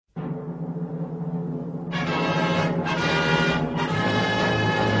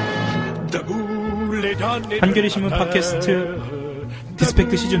한겨레 신문 팟캐스트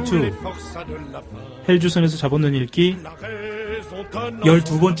디스펙트 시즌2 헬조선에서 잡아놓은 읽기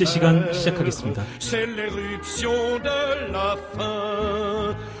 12번째 시간 시작하겠습니다.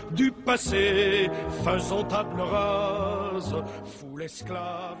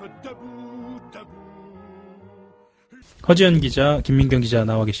 허지연 기자, 김민경 기자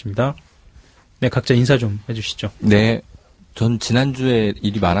나와 계십니다. 네, 각자 인사 좀 해주시죠. 네, 전 지난주에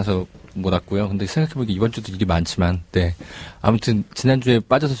일이 많아서 못 왔고요. 근데 생각해보니까 이번 주도 일이 많지만, 네. 아무튼 지난주에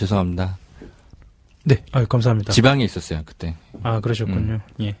빠져서 죄송합니다. 네, 감사합니다. 지방에 있었어요, 그때. 아, 그러셨군요.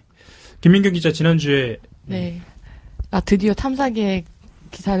 예. 김민경 기자, 지난주에. 네. 드디어 탐사계획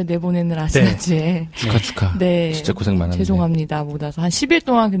기사를 내보내느라 지난주에. 네. 축하. 네. 진짜 고생 많았는데. 죄송합니다, 못 와서. 한 10일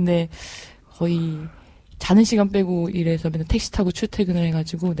동안 근데 거의 자는 시간 빼고 일해서 맨날 택시 타고 출퇴근을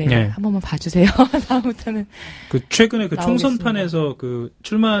해가지고, 네. 네. 한 번만 봐주세요. 다음부터는. 최근에 총선판에서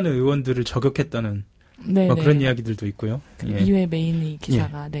출마하는 의원들을 저격했다는. 네. 그런 이야기들도 있고요. 예. 2회 메인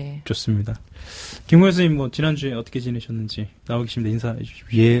기사가, 네. 좋습니다. 김호연 선생님, 지난주에 어떻게 지내셨는지 나와 계십니다. 인사해 주십시오.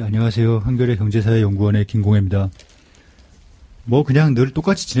 예, 안녕하세요. 한겨레 경제사회연구원의 김공혜입니다. 그냥 늘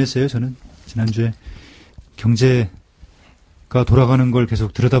똑같이 지냈어요, 저는. 지난주에 경제가 돌아가는 걸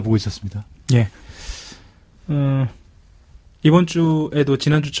계속 들여다보고 있었습니다. 예. 이번 주에도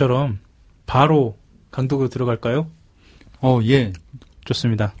지난주처럼 바로 강독으로 들어갈까요? 예.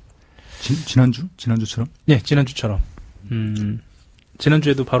 좋습니다. 지난주처럼? 네, 지난주처럼.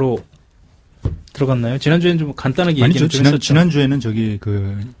 지난주에도 바로 들어갔나요? 지난주에는 좀 간단하게 얘기를 좀 했었죠. 지난주에는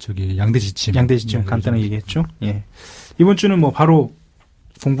양대지침 간단하게 얘기했죠. 예. 이번 주는 바로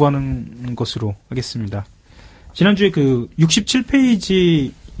공부하는 것으로 하겠습니다. 지난주에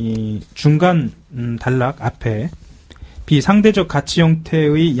 67페이지 중간 단락 앞에 비상대적 가치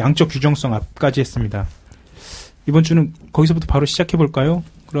형태의 양적 규정성 앞까지 했습니다. 이번 주는 거기서부터 바로 시작해 볼까요?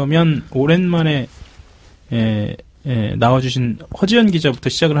 그러면 오랜만에 나와주신 허지연 기자부터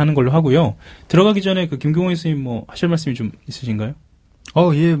시작을 하는 걸로 하고요. 들어가기 전에 김경호 선생님 하실 말씀이 좀 있으신가요?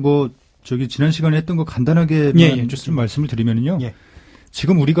 예, 지난 시간에 했던 거 간단하게 좀 말씀을 드리면요. 예.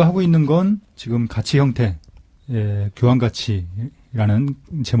 지금 우리가 하고 있는 건 지금 가치 형태, 교환 가치라는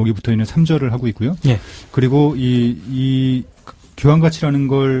제목이 붙어 있는 3절을 하고 있고요. 예. 그리고 이 교환 가치라는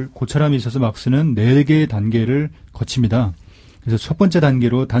걸 고찰함에 있어서 막스는 4개의 단계를 거칩니다. 그래서 첫 번째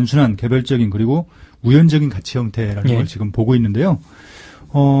단계로 단순한 개별적인 그리고 우연적인 가치 형태라는 걸 지금 보고 있는데요.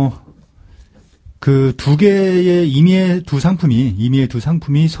 그 두 개의 임의의 두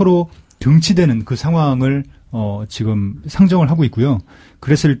상품이 서로 등치되는 그 상황을 지금 상정을 하고 있고요.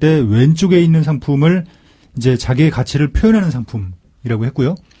 그랬을 때 왼쪽에 있는 상품을 이제 자기의 가치를 표현하는 상품이라고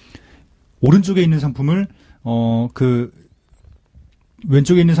했고요. 오른쪽에 있는 상품을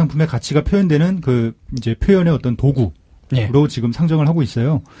왼쪽에 있는 상품의 가치가 표현되는 이제 표현의 어떤 도구 로 지금 상정을 하고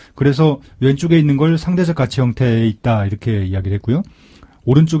있어요. 그래서 왼쪽에 있는 걸 상대적 가치 형태에 있다 이렇게 이야기를 했고요.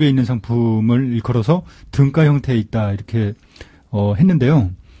 오른쪽에 있는 상품을 일컬어서 등가 형태에 있다 이렇게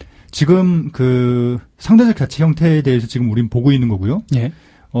했는데요. 지금 상대적 가치 형태에 대해서 지금 우린 보고 있는 거고요. 예.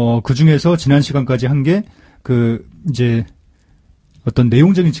 그 중에서 지난 시간까지 한 게 이제 어떤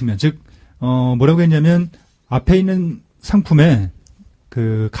내용적인 측면, 즉 뭐라고 했냐면 앞에 있는 상품의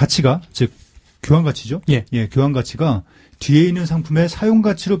가치가 즉 교환 가치죠. 예, 교환 가치가 뒤에 있는 상품의 사용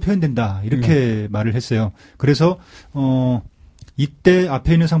가치로 표현된다. 이렇게 말을 했어요. 그래서 이때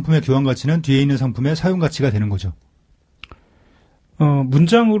앞에 있는 상품의 교환 가치는 뒤에 있는 상품의 사용 가치가 되는 거죠.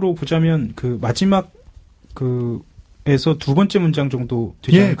 문장으로 보자면 마지막 에서 두 번째 문장 정도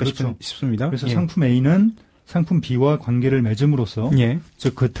되지 않을까 그렇죠. 싶습니다. 그래서 상품 A는 상품 B와 관계를 맺음으로써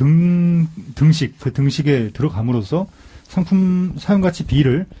즉 등식에 들어감으로써 상품 사용 가치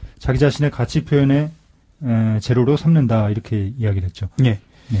B를 자기 자신의 가치 표현의 재료로 삼는다 이렇게 이야기를 했죠. 예.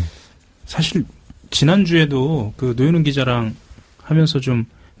 사실 지난주에도 노현웅 기자랑 하면서 좀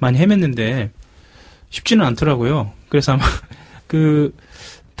많이 헤맸는데 쉽지는 않더라고요. 그래서 아마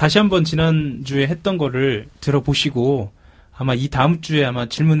다시 한번 지난주에 했던 거를 들어보시고 아마 이 다음 주에 아마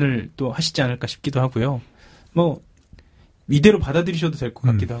질문을 또 하시지 않을까 싶기도 하고요. 이대로 받아들이셔도 될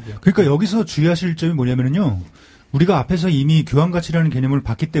것 같기도 하고요. 그러니까 여기서 주의하실 점이 뭐냐면요. 우리가 앞에서 이미 교환 가치라는 개념을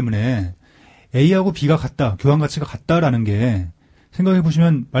봤기 때문에 A하고 B가 같다, 교환 가치가 같다라는 게 생각해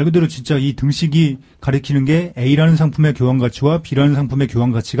보시면 말 그대로 진짜 이 등식이 가리키는 게 A라는 상품의 교환 가치와 B라는 상품의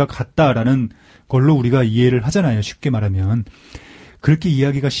교환 가치가 같다라는 걸로 우리가 이해를 하잖아요. 쉽게 말하면. 그렇게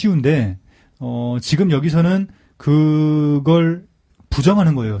이해하기가 쉬운데 지금 여기서는 그걸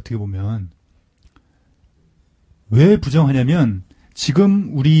부정하는 거예요. 어떻게 보면. 왜 부정하냐면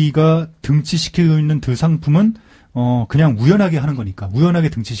지금 우리가 등치시키고 있는 그 상품은 그냥 우연하게 하는 거니까. 우연하게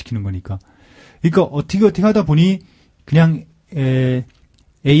등치시키는 거니까. 그러니까 어떻게 하다 보니 그냥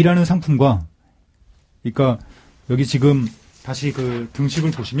A라는 상품과 그러니까 여기 지금 다시 그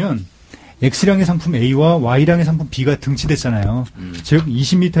등식을 보시면 X량의 상품 A와 Y량의 상품 B가 등치됐잖아요. 즉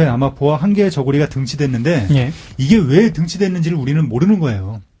 20m의 암호포와 1개의 저고리가 등치됐는데 예. 이게 왜 등치됐는지를 우리는 모르는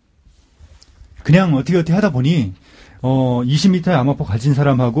거예요. 그냥 어떻게 하다 보니 20m의 암호포 가진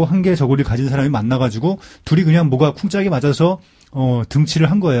사람하고 1개의 저고리를 가진 사람이 만나가지고 둘이 그냥 뭐가 쿵짝이 맞아서 등치를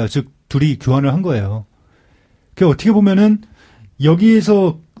한 거예요. 즉 둘이 교환을 한 거예요. 그 어떻게 보면은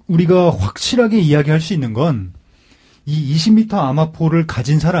여기에서 우리가 확실하게 이야기할 수 있는 건 이 20m 암호포를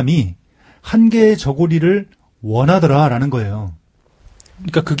가진 사람이 1개의 저고리를 원하더라라는 거예요.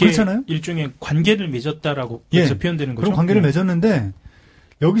 그러니까 그게 그렇잖아요? 일종의 관계를 맺었다라고 예. 해서 표현되는 거죠. 그런 관계를 맺었는데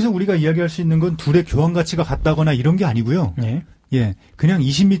여기서 우리가 이야기할 수 있는 건 둘의 교환 가치가 같다거나 이런 게 아니고요. 예. 예. 그냥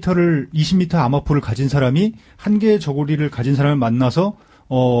 20m 암호포를 가진 사람이 1개의 저고리를 가진 사람을 만나서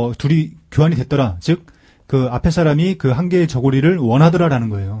둘이 교환이 됐더라. 즉 그 앞에 사람이 그 1개의 저고리를 원하더라라는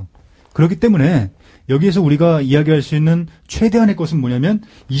거예요. 그렇기 때문에 여기에서 우리가 이야기할 수 있는 최대한의 것은 뭐냐면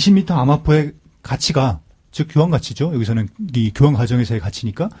 20m 암호포의 가치가 즉 교환 가치죠. 여기서는 이 교환 과정에서의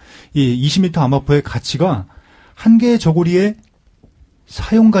가치니까 이 20m 암호포의 가치가 1개의 저고리의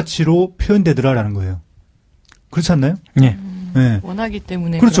사용 가치로 표현되더라라는 거예요. 그렇지 않나요? 네. 네. 원하기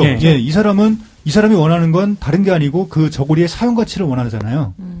때문에 그렇죠. 그렇죠. 예, 이 사람이 원하는 건 다른 게 아니고 그 저고리의 사용 가치를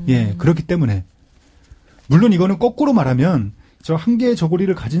원하잖아요. 예, 그렇기 때문에 물론 이거는 거꾸로 말하면 저 1개의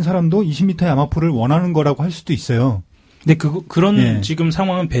저고리를 가진 사람도 20m의 암호포를 원하는 거라고 할 수도 있어요. 근데 그런 예. 지금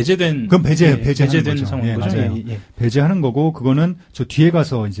상황은 배제된 그건 배제된 상황인 예, 거죠. 맞아요. 예. 배제하는 거고 그거는 저 뒤에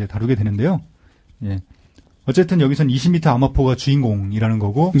가서 이제 다루게 되는데요. 예. 어쨌든 여기선 20m 암호포가 주인공이라는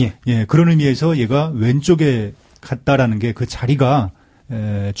거고 예. 예, 그런 의미에서 얘가 왼쪽에 갔다라는 게 그 자리가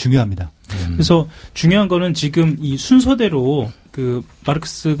중요합니다. 그래서 중요한 거는 지금 이 순서대로 그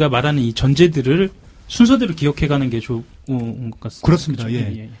마르크스가 말하는 이 전제들을 순서대로 기억해가는 게 좋은 것 같습니다. 그렇습니다. 그렇죠?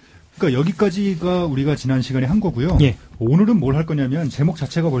 예. 그러니까 여기까지가 우리가 지난 시간에 한 거고요. 예. 오늘은 뭘 할 거냐면 제목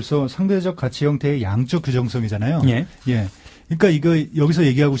자체가 벌써 상대적 가치 형태의 양적 규정성이잖아요. 예. 예. 그러니까 이거 여기서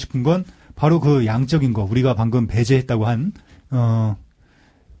얘기하고 싶은 건 바로 그 양적인 거 우리가 방금 배제했다고 한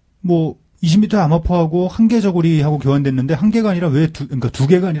 20m 암호포하고 1개 저고리하고 교환됐는데 1개가 아니라 그러니까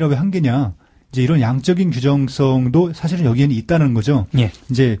 2개가 아니라 왜 1개냐. 이제 이런 양적인 규정성도 사실은 여기에는 있다는 거죠. 예.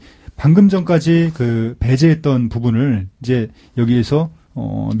 이제 방금 전까지 그 배제했던 부분을 이제 여기에서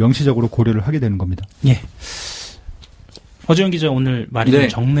명시적으로 고려를 하게 되는 겁니다. 예. 허지영 기자 오늘 말이 좀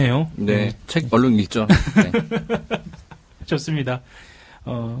적네요. 네. 책 얼른 읽죠. 네. 좋습니다.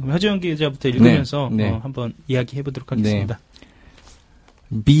 허지영 기자부터 읽으면서 한번 이야기해 보도록 하겠습니다.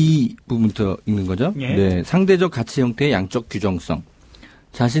 네. B 부분부터 읽는 거죠. 예. 네. 상대적 가치 형태의 양적 규정성.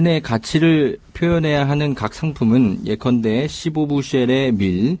 자신의 가치를 표현해야 하는 각 상품은 예컨대 15부쉘의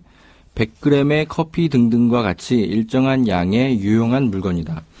밀, 100g의 커피 등등과 같이 일정한 양의 유용한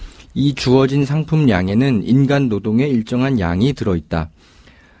물건이다. 이 주어진 상품량에는 인간 노동의 일정한 양이 들어있다.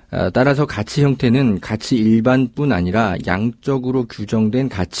 따라서 가치 형태는 가치 일반뿐 아니라 양적으로 규정된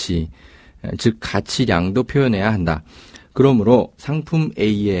가치, 즉 가치량도 표현해야 한다. 그러므로 상품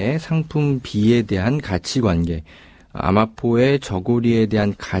A의 상품 B에 대한 가치관계, 암호포의 저고리에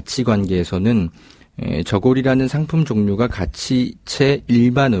대한 가치관계에서는 저고리라는 상품 종류가 가치체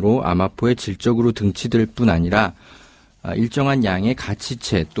일반으로 암호포에 질적으로 등치될 뿐 아니라 일정한 양의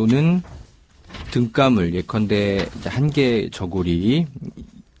가치체 또는 등가물 예컨대 1개 저고리가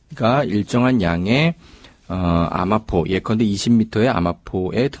일정한 양의 암호포 예컨대 20m의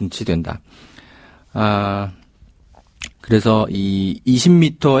암호포에 등치된다. 그래서 이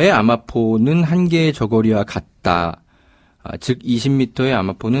 20m의 암호포는 1개의 저고리와 같다. 즉 20m의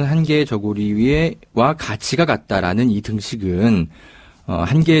암호포는 1개의 저고리와 가치가 같다라는 이 등식은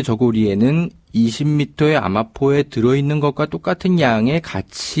 1개의 저고리에는 20m의 암호포에 들어있는 것과 똑같은 양의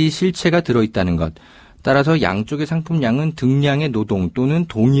가치 실체가 들어있다는 것. 따라서 양쪽의 상품량은 등량의 노동 또는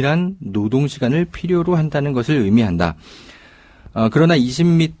동일한 노동시간을 필요로 한다는 것을 의미한다. 그러나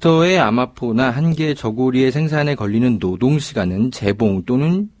 20m의 암호포나 1개의 저고리의 생산에 걸리는 노동시간은 재봉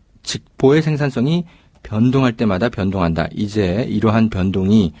또는 직보의 생산성이 변동할 때마다 변동한다. 이제 이러한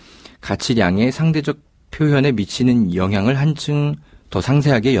변동이 가치량의 상대적 표현에 미치는 영향을 한층 더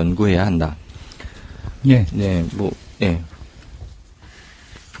상세하게 연구해야 한다. 예. 네, 예.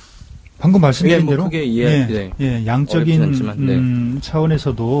 방금 말씀드린 대로 크게 양적인 않지만,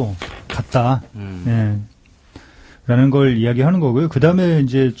 차원에서도 같다. 예. 라는 걸 이야기하는 거고요. 그 다음에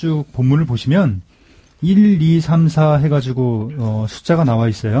이제 쭉 본문을 보시면 1, 2, 3, 4 해가지고 숫자가 나와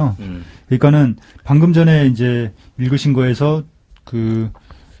있어요. 그러니까는 방금 전에 이제 읽으신 거에서 그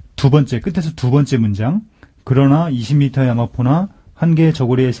끝에서 두 번째 문장. 그러나 20m의 암호포나 1개의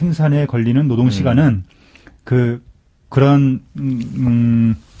저고리의 생산에 걸리는 노동 시간은 그 그런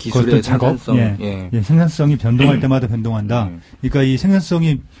기술의 생산성, 생산성이 변동할 때마다 변동한다. 그러니까 이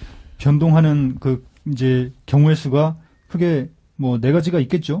생산성이 변동하는 그 이제 경우의 수가 크게 뭐 4가지가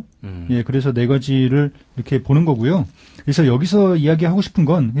있겠죠. 예, 그래서 4가지를 이렇게 보는 거고요. 그래서 여기서 이야기하고 싶은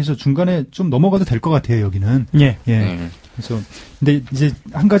건 그래서 중간에 좀 넘어가도 될 것 같아요. 여기는. 그래서 근데 이제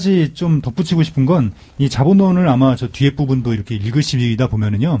한 가지 좀 덧붙이고 싶은 건 이 자본론을 아마 저 뒤에 부분도 이렇게 읽으시다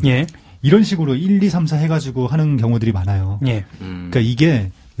보면은요. 이런 식으로 1, 2, 3, 4 해가지고 하는 경우들이 많아요. 그러니까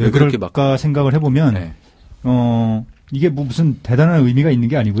이게 왜 그럴까 생각을 해보면 이게 뭐 무슨 대단한 의미가 있는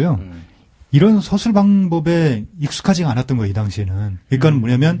게 아니고요. 이런 서술 방법에 익숙하지가 않았던 거예요, 이 당시에는. 그러니까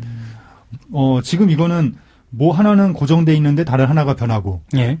뭐냐면, 지금 이거는 뭐 하나는 고정돼 있는데 다른 하나가 변하고,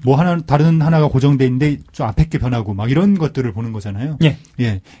 다른 하나가 고정돼 있는데 좀 앞에 게 변하고, 막 이런 것들을 보는 거잖아요.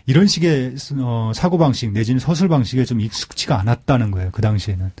 이런 식의, 사고방식, 내지는 서술 방식에 좀 익숙치가 않았다는 거예요, 그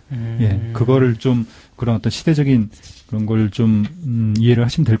당시에는. 그거를 좀, 그런 어떤 시대적인 그런 걸 좀, 이해를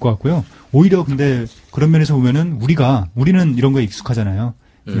하시면 될 것 같고요. 오히려 근데 그런 면에서 보면은 우리는 이런 거에 익숙하잖아요.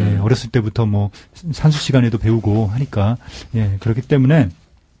 어렸을 때부터 뭐 산수 시간에도 배우고 하니까 그렇기 때문에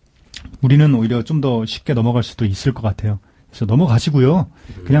우리는 오히려 좀 더 쉽게 넘어갈 수도 있을 것 같아요. 그래서 넘어가시고요.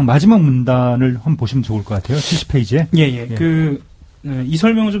 그냥 마지막 문단을 한번 보시면 좋을 것 같아요. 70페이지에. 이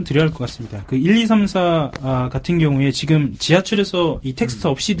설명을 좀 드려야 할 것 같습니다. 그 1, 2, 3, 4 같은 경우에 지금 지하철에서 이 텍스트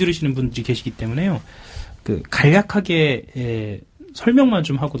없이 들으시는 분들이 계시기 때문에요. 그 간략하게 설명만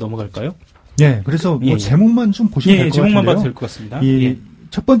좀 하고 넘어갈까요? 그래서 뭐 제목만 좀 보시면 될 것 같은데요. 제목만 봐도 될 것 같습니다.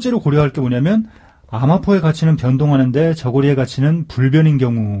 첫 번째로 고려할 게 뭐냐면 아마포의 가치는 변동하는데 저고리의 가치는 불변인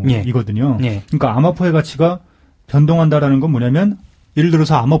경우이거든요. 그러니까 아마포의 가치가 변동한다라는 건 뭐냐면 예를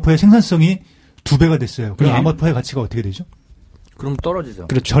들어서 아마포의 생산성이 2배가 됐어요. 그럼 아마포의 가치가 어떻게 되죠? 그럼 떨어지죠.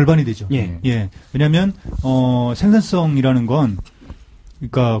 그렇죠. 절반이 되죠. 왜냐하면 생산성이라는 건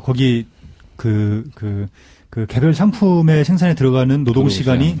그러니까 거기 그 개별 상품의 생산에 들어가는 노동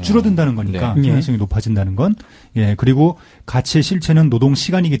시간이 줄어든다는 거니까 생산성이 높아진다는 건 그리고 가치의 실체는 노동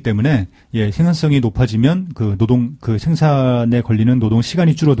시간이기 때문에 생산성이 높아지면 그 생산에 걸리는 노동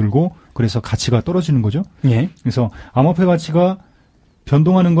시간이 줄어들고 그래서 가치가 떨어지는 거죠. 그래서 암호화폐 가치가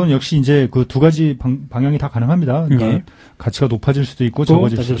변동하는 건 역시 이제 그 2가지 방향이 다 가능합니다. 그러니까 가치가 높아질 수도 있고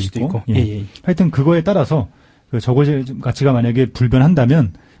적어질 수도 있고. 하여튼 그거에 따라서 그 적어질 가치가 만약에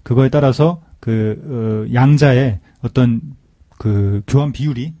불변한다면 그거에 따라서 양자의 어떤 교환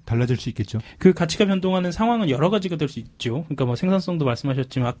비율이 달라질 수 있겠죠. 그 가치가 변동하는 상황은 여러 가지가 될 수 있죠. 그러니까 뭐 생산성도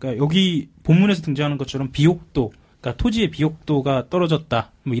말씀하셨지만 아까 여기 본문에서 등장하는 것처럼 비옥도, 그러니까 토지의 비옥도가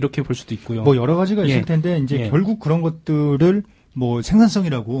떨어졌다. 뭐 이렇게 볼 수도 있고요. 뭐 여러 가지가 있을 텐데 이제 결국 그런 것들을 뭐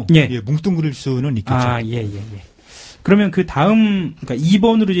생산성이라고 뭉뚱그릴 수는 있겠죠. 그러면 그 다음 그러니까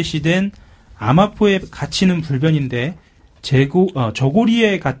 2번으로 제시된 아마포의 가치는 불변인데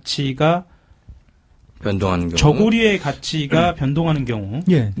저고리의 가치가 변동하는 경우. 저고리의 가치가 변동하는 경우.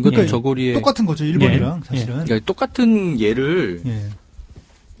 이것도 저고리의 똑같은 거죠. 1번이랑 사실은. 그러니까 똑같은 예를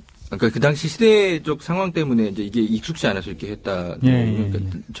그러니까 그 당시 시대적 상황 때문에 이제 이게 익숙지 않아서 이렇게 했다. 그러니까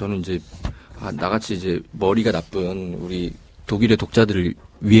저는 이제 나같이 이제 머리가 나쁜 우리 독일의 독자들을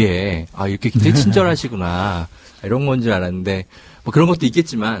위해 이렇게 굉장히 친절하시구나 이런 건 줄 알았는데 뭐 그런 것도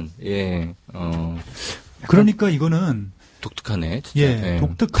있겠지만 그러니까 이거는 독특하네, 진짜.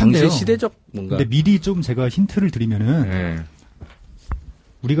 독특한데요. 당시 시대적 뭔가. 근데 미리 좀 제가 힌트를 드리면은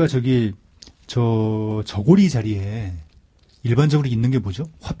우리가 저고리 자리에 일반적으로 있는 게 뭐죠?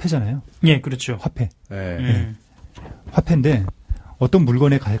 화폐잖아요. 그렇죠. 화폐. 화폐인데 어떤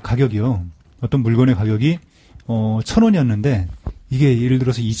물건의 가격이요. 어떤 물건의 가격이 1,000원이었는데 이게 예를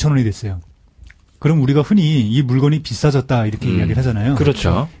들어서 2,000원이 됐어요. 그럼 우리가 흔히 이 물건이 비싸졌다 이렇게 이야기를 하잖아요.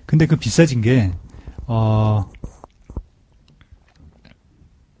 그렇죠. 근데 그 비싸진 게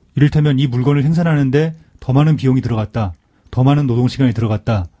이를테면 이 물건을 생산하는데 더 많은 비용이 들어갔다. 더 많은 노동 시간이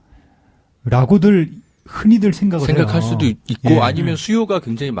들어갔다. 라고들 흔히들 생각할 해요. 수도 있고 아니면 수요가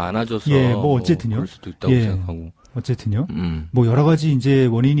굉장히 많아져서 뭐 어쨌든요. 그럴 수도 있다고 생각하고. 어쨌든요. 뭐 여러 가지 이제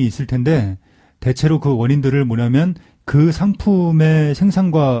원인이 있을 텐데 대체로 그 원인들을 뭐냐면 그 상품의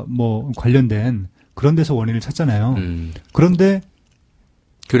생산과 뭐 관련된 그런 데서 원인을 찾잖아요. 그런데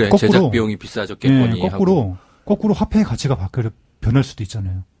그래 거꾸로, 제작 비용이 비싸졌겠거니 거꾸로 화폐의 가치가 변할 수도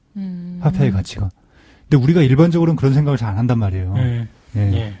있잖아요. 화폐의 가치가. 근데 우리가 일반적으로는 그런 생각을 잘 안 한단 말이에요.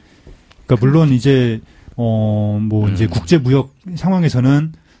 그러니까 물론 이제 이제 국제 무역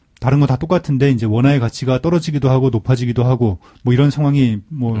상황에서는 다른 거 다 똑같은데 이제 원화의 가치가 떨어지기도 하고 높아지기도 하고 뭐 이런 상황이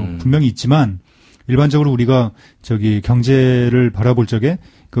분명히 있지만 일반적으로 우리가 경제를 바라볼 적에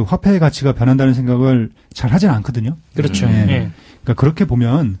그 화폐의 가치가 변한다는 생각을 잘 하진 않거든요. 그렇죠. 그러니까 그렇게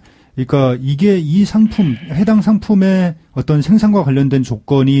보면 그러니까 이게 이 해당 상품의 어떤 생산과 관련된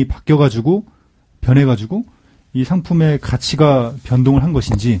조건이 바뀌어가지고 변해가지고 이 상품의 가치가 변동을 한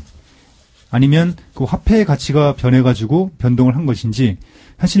것인지 아니면 그 화폐의 가치가 변해가지고 변동을 한 것인지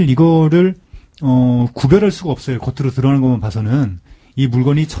사실 이거를 구별할 수가 없어요. 겉으로 드러나는 것만 봐서는 이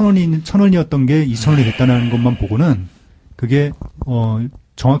물건이 1,000원이었던 게 2,000원이 됐다는 것만 보고는 그게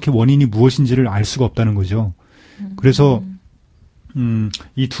정확히 원인이 무엇인지를 알 수가 없다는 거죠. 그래서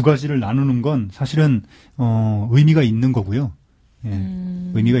이 두 가지를 나누는 건 사실은 의미가 있는 거고요. 예,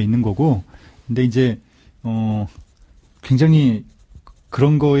 의미가 있는 거고. 근데 이제 굉장히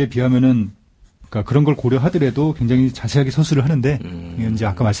그런 거에 비하면은 그러니까 그런 걸 고려하더라도 굉장히 자세하게 서술을 하는데 이제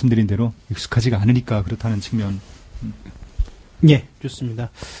아까 말씀드린 대로 익숙하지가 않으니까 그렇다는 측면. 예, 좋습니다.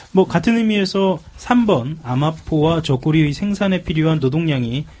 뭐 같은 의미에서 3번 아마포와 저고리의 생산에 필요한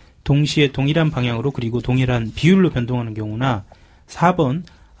노동량이 동시에 동일한 방향으로 그리고 동일한 비율로 변동하는 경우나 4번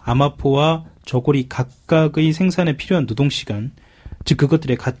아마포와 저고리 각각의 생산에 필요한 노동시간, 즉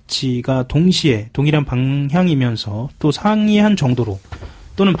그것들의 가치가 동시에 동일한 방향이면서 또 상이한 정도로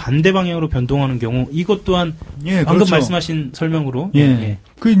또는 반대 방향으로 변동하는 경우 이것 또한 예, 방금 그렇죠. 말씀하신 설명으로 예.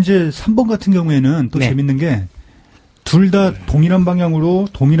 그 이제 3번 같은 경우에는 또 네. 재밌는 게 둘 다 동일한 방향으로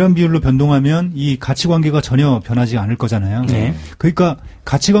동일한 비율로 변동하면 이 가치관계가 전혀 변하지 않을 거잖아요. 네. 그러니까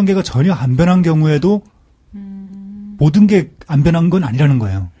가치관계가 전혀 안 변한 경우에도 모든 게 안 변한 건 아니라는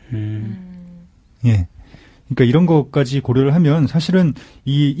거예요. 예. 그러니까 이런 것까지 고려를 하면 사실은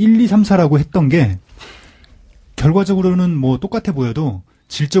이 1, 2, 3, 4라고 했던 게 결과적으로는 뭐 똑같아 보여도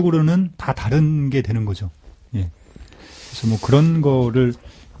질적으로는 다 다른 게 되는 거죠. 예. 그래서 뭐 그런 거를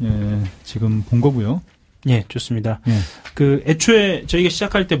지금 본 거고요. 예, 좋습니다. 예. 그 애초에 저희가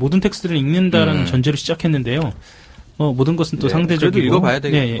시작할 때 모든 텍스트를 읽는다라는 전제로 시작했는데요. 모든 것은 또 네, 상대적이고 그래도 읽어봐야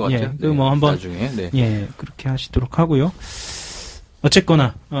될 것 같아요. 그 뭐 한번 나중에. 네. 예, 그렇게 하시도록 하고요.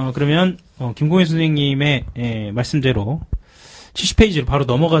 어쨌거나 그러면 김공희 선생님의 말씀대로 70페이지로 바로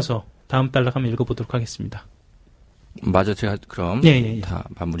넘어가서 다음 단락 한번 읽어보도록 하겠습니다. 맞아, 제가 그럼 다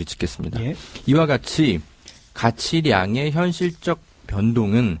마무리 짓겠습니다. 예. 이와 같이 가치량의 현실적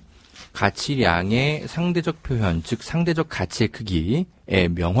변동은 가치량의 상대적 표현, 즉 상대적 가치의 크기에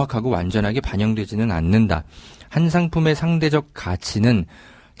명확하고 완전하게 반영되지는 않는다. 한 상품의 상대적 가치는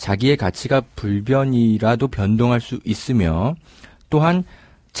자기의 가치가 불변이라도 변동할 수 있으며 또한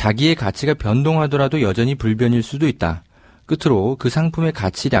자기의 가치가 변동하더라도 여전히 불변일 수도 있다. 끝으로 그 상품의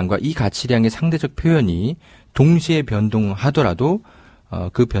가치량과 이 가치량의 상대적 표현이 동시에 변동하더라도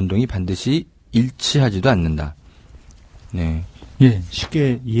그 변동이 일치하지도 않는다. 네. 예,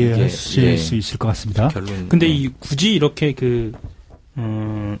 쉽게 이해하실 수 있을 것 같습니다. 결론. 근데 굳이 이렇게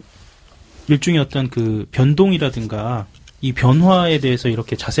일종의 어떤 변동이라든가 이 변화에 대해서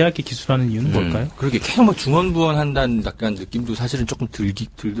이렇게 자세하게 기술하는 이유는 뭘까요? 그렇게 계속 막 중언부언한다는 약간 느낌도 사실은 조금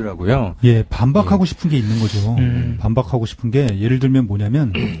들더라고요. 예, 반박하고 싶은 게 있는 거죠. 반박하고 싶은 게 예를 들면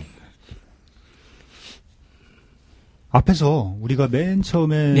뭐냐면 앞에서 우리가 맨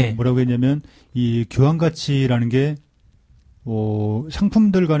처음에 뭐라고 했냐면 이 교환 가치라는 게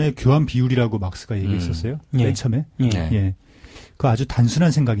상품들 간의 교환 비율이라고 막스가 얘기했었어요. 맨 처음에. 예. 그 아주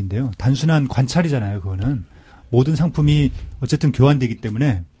단순한 생각인데요. 단순한 관찰이잖아요, 그거는. 모든 상품이 어쨌든 교환되기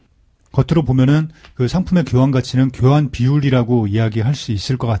때문에 겉으로 보면은 그 상품의 교환 가치는 교환 비율이라고 이야기할 수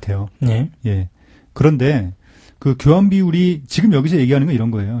있을 것 같아요. 네. 예. 그런데 그 교환 비율이 지금 여기서 얘기하는 건 이런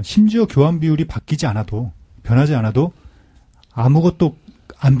거예요. 심지어 교환 비율이 바뀌지 않아도 변하지 않아도 아무것도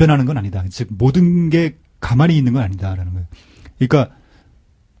안 변하는 건 아니다. 즉 모든 게 가만히 있는 건 아니다라는 거예요. 그러니까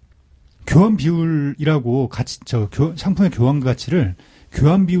교환 비율이라고 상품의 교환 가치를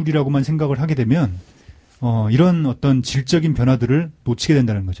교환 비율이라고만 생각을 하게 되면 이런 어떤 질적인 변화들을 놓치게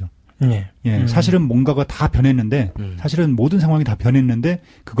된다는 거죠. 예, 사실은 뭔가가 다 변했는데 사실은 모든 상황이 다 변했는데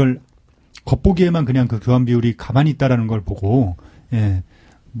그걸 겉보기에만 그냥 그 교환 비율이 가만히 있다라는 걸 보고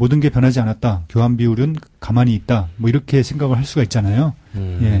모든 게 변하지 않았다. 교환 비율은 가만히 있다. 뭐 이렇게 생각을 할 수가 있잖아요.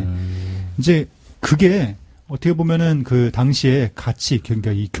 예. 이제 그게 어떻게 보면은 그 당시에 가치,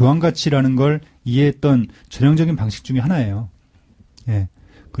 그러니까 이 교환 가치라는 걸 이해했던 전형적인 방식 중에 하나예요. 예.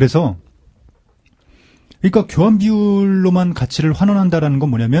 그래서, 그러니까 교환 비율로만 가치를 환원한다라는 건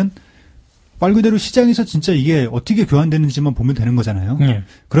뭐냐면, 말 그대로 시장에서 진짜 이게 어떻게 교환되는지만 보면 되는 거잖아요.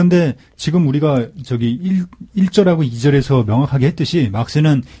 그런데 지금 우리가 1절하고 2절에서 명확하게 했듯이,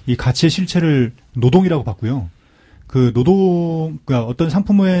 막스는 이 가치의 실체를 노동이라고 봤고요. 그 그러니까 어떤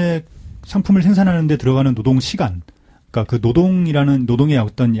상품을 생산하는 데 들어가는 노동 시간, 그러니까 그 노동의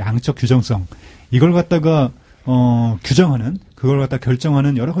어떤 양적 규정성, 이걸 갖다가 규정하는, 그걸 갖다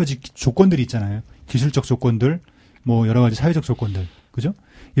결정하는 여러 가지 조건들이 있잖아요. 기술적 조건들, 뭐 여러 가지 사회적 조건들, 그죠?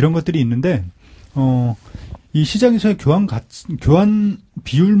 이런 것들이 있는데 이 시장에서의 교환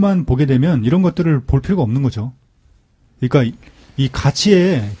비율만 보게 되면 이런 것들을 볼 필요가 없는 거죠. 그러니까 이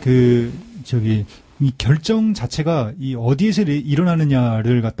가치의 이 결정 자체가 이 어디에서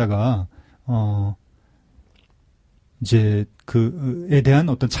일어나느냐를 갖다가 이제 그에 대한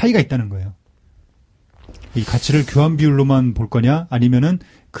어떤 차이가 있다는 거예요. 이 가치를 교환 비율로만 볼 거냐, 아니면은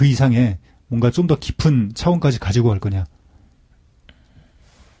그 이상의 뭔가 좀 더 깊은 차원까지 가지고 갈 거냐.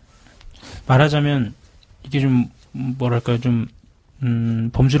 말하자면 이게 좀 뭐랄까요, 좀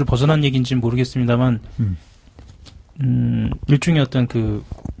범주를 벗어난 얘기인지는 모르겠습니다만 일종의 어떤 그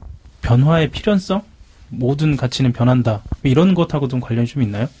변화의 필연성, 모든 가치는 변한다, 이런 것하고도 관련이 좀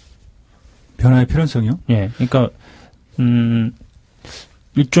있나요? 변화의 필연성이요? 예, 그러니까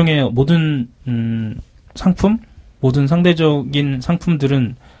일종의 모든 상품, 모든 상대적인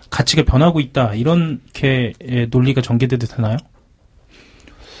상품들은 가치가 변하고 있다, 이렇게 논리가 전개돼도 되나요?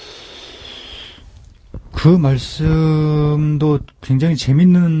 그 말씀도 굉장히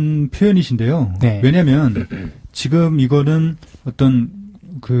재밌는 표현이신데요. 네. 왜냐하면 지금 이거는 어떤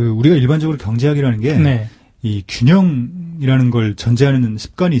우리가 일반적으로 경제학이라는 게 네. 이 균형이라는 걸 전제하는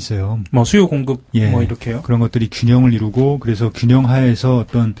습관이 있어요. 뭐 수요 공급 예, 뭐 이렇게요. 그런 것들이 균형을 이루고, 그래서 균형 하에서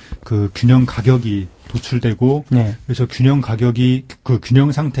어떤 그 균형 가격이 도출되고, 네. 그래서 균형 가격이 그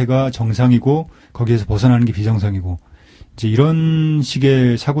균형 상태가 정상이고 거기에서 벗어나는 게 비정상이고, 이제 이런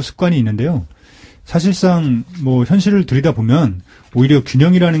식의 사고 습관이 있는데요. 사실상 뭐 현실을 들여다보면 오히려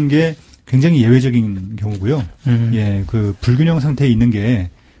균형이라는 게 굉장히 예외적인 경우고요. 예, 그 불균형 상태에 있는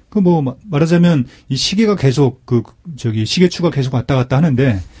게 그 뭐 말하자면 이 시계가 계속 시계추가 계속 왔다 갔다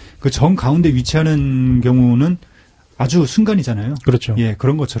하는데 그 정 가운데 위치하는 경우는 아주 순간이잖아요. 그렇죠. 예,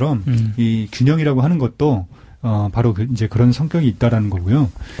 그런 것처럼 이 균형이라고 하는 것도 바로 이제 그런 성격이 있다라는 거고요.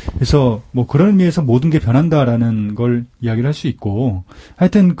 그래서 뭐 그런 의미에서 모든 게 변한다라는 걸 이야기를 할 수 있고,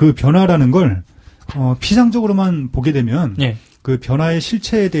 하여튼 그 변화라는 걸 피상적으로만 보게 되면 예. 그 변화의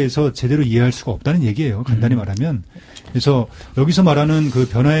실체에 대해서 제대로 이해할 수가 없다는 얘기예요. 간단히 말하면. 그래서 여기서 말하는 그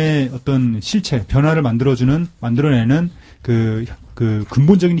변화의 어떤 실체, 변화를 만들어내는 그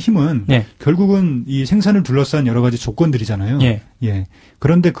근본적인 힘은 예. 결국은 이 생산을 둘러싼 여러 가지 조건들이잖아요. 예. 예.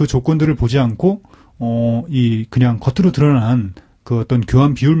 그런데 그 조건들을 보지 않고 그냥 겉으로 드러난 그 어떤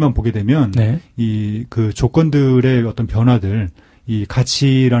교환 비율만 보게 되면 네. 이 그 조건들의 어떤 변화들, 이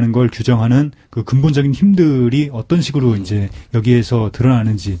가치라는 걸 규정하는 그 근본적인 힘들이 어떤 식으로 이제 여기에서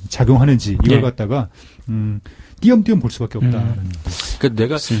드러나는지, 작용하는지, 이걸 예. 갖다가 띄엄띄엄 볼 수밖에 없다. 그러니까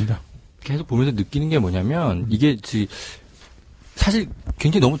내가 맞습니다. 계속 보면서 느끼는 게 뭐냐면, 이게 사실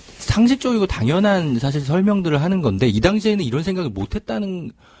굉장히 너무 상식적이고 당연한 사실 설명들을 하는 건데, 이 당시에는 이런 생각을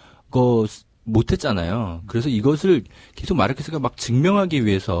못했잖아요. 그래서 이것을 계속 마르크스가 막 증명하기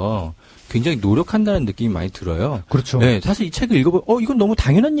위해서 굉장히 노력한다는 느낌이 많이 들어요. 그렇죠. 네, 사실 이 책을 읽어보면, 이건 너무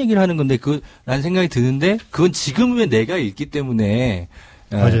당연한 얘기를 하는 건데, 라는 생각이 드는데, 그건 지금 왜 내가 읽기 때문에,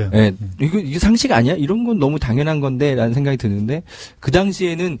 맞아요. 이게 상식 아니야? 이런 건 너무 당연한 건데, 라는 생각이 드는데, 그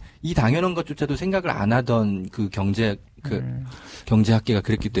당시에는 이 당연한 것조차도 생각을 안 하던 경제학계가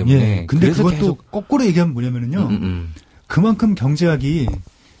그랬기 때문에. 예. 근데 그것도 거꾸로 얘기하면 뭐냐면요. 그만큼 경제학이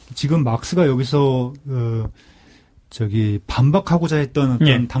지금 막스가 여기서 반박하고자 했던 어떤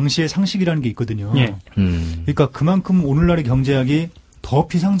예. 당시의 상식이라는 게 있거든요. 예. 그러니까 그만큼 오늘날의 경제학이 더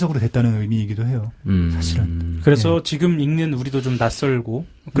피상적으로 됐다는 의미이기도 해요. 사실은. 그래서 예. 지금 읽는 우리도 좀 낯설고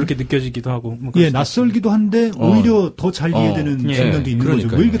그렇게 느껴지기도 하고. 뭐 예, 낯설기도 한데 오히려 더 잘 이해되는 측면도 있는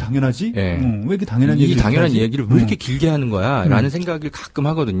거죠. 왜 이게 당연하지? 예. 왜 이게 당연한 이 얘기를 당연한 하지? 얘기를 왜 이렇게 길게 하는 거야? 라는 생각을 가끔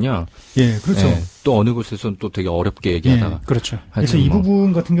하거든요. 예, 그렇죠. 예, 또 어느 곳에서는 또 되게 어렵게 얘기하다가. 예. 그렇죠. 그래서 이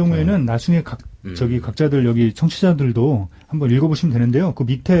부분 같은 경우에는 나중에 각자들 여기 청취자들도 한번 읽어보시면 되는데요. 그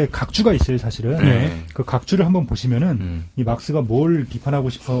밑에 각주가 있어요, 사실은. 네. 그 각주를 한번 보시면은 이 막스가 뭘 비판하고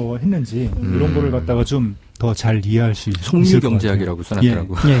싶어 했는지 이런 거를 갖다가 좀 더 잘 이해할 수 있을 것 같아요. 속류 경제학이라고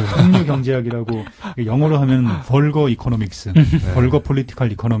써놨더라고. 예, 속류 경제학이라고 영어로 하면 벌거 이코노믹스, 벌거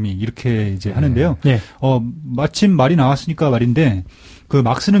폴리티컬 이코노미 이렇게 이제 하는데요. 예. 마침 말이 나왔으니까 말인데 그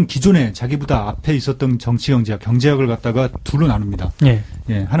막스는 기존에 자기보다 앞에 있었던 정치 경제학을 갖다가 둘로 나눕니다. 예.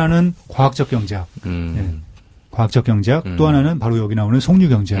 예, 하나는 과학적 경제학. 예. 과학적 경제학, 또 하나는 바로 여기 나오는 속류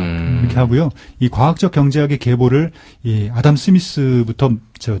경제학 이렇게 하고요. 이 과학적 경제학의 계보를 이 아담 스미스부터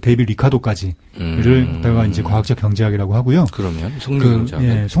데이빗 리카도까지를 갖다가 이제 과학적 경제학이라고 하고요. 그러면 속류 경제학.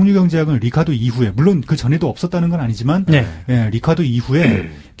 예, 속류 경제학은 리카도 이후에, 물론 그 전에도 없었다는 건 아니지만 예, 리카도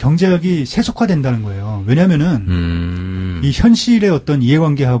이후에 경제학이 세속화된다는 거예요. 왜냐하면은 이 현실의 어떤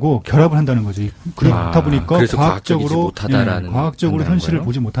이해관계하고 결합을 한다는 거죠. 그렇다 보니까 과학적으로 현실을 거예요?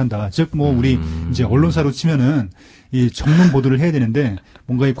 보지 못한다. 즉 뭐 우리 이제 언론사로 치면은 이 정론 보도를 해야 되는데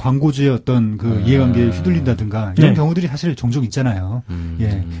뭔가 이 광고주의 어떤 그 이해관계에 휘둘린다든가 이런 경우들이 사실 종종 있잖아요.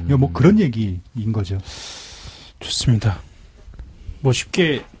 예, 뭐 그런 얘기인 거죠. 좋습니다. 뭐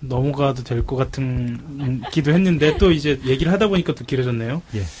쉽게 넘어가도 될 것 같은 기도 했는데 또 이제 얘기를 하다 보니까 또 길어졌네요.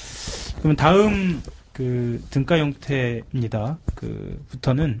 예. 그러면 다음 그 등가 형태입니다.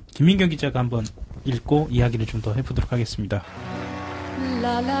 부터는 김민경 기자가 한번 읽고 이야기를 좀 더 해보도록 하겠습니다.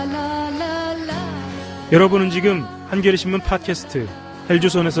 여러분은 지금 한겨레 신문 팟캐스트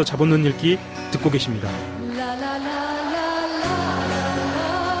헬조선에서 잡아놓은 읽기 듣고 계십니다.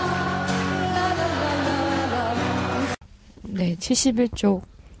 네,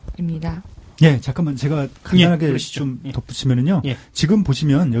 71쪽입니다. 예, 잠깐만 제가 간단하게 좀 덧붙이면은요. 지금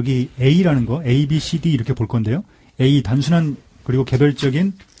보시면 여기 A라는 거, A, B, C, D 이렇게 볼 건데요. A 단순한 그리고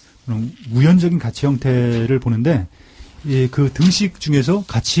개별적인 우연적인 가치 형태를 보는데 그 등식 중에서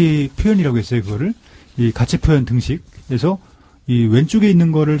가치 표현이라고 했어요. 그거를 이 가치 표현 등식에서 이 왼쪽에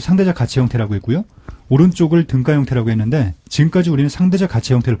있는 거를 상대적 가치 형태라고 했고요. 오른쪽을 등가 형태라고 했는데 지금까지 우리는 상대적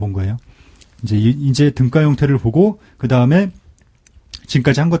가치 형태를 본 거예요. 이제 등가 형태를 보고 그 다음에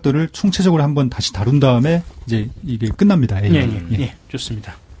지금까지 한 것들을 총체적으로 한번 다시 다룬 다음에 이제 이게 끝납니다. 예,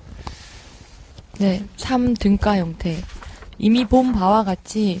 좋습니다. 네, 3 등가 형태. 이미 본 바와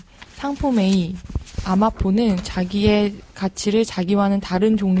같이 상품 A, 아마포는 자기의 가치를 자기와는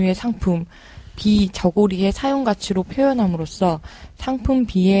다른 종류의 상품 B, 저고리의 사용 가치로 표현함으로써 상품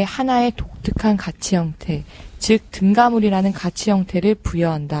B의 하나의 독특한 가치 형태, 즉 등가물이라는 가치 형태를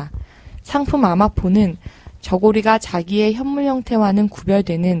부여한다. 상품 아마포는 저고리가 자기의 현물 형태와는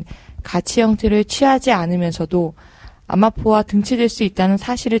구별되는 가치 형태를 취하지 않으면서도 아마포와 등치될 수 있다는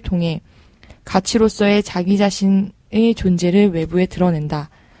사실을 통해 가치로서의 자기 자신의 존재를 외부에 드러낸다.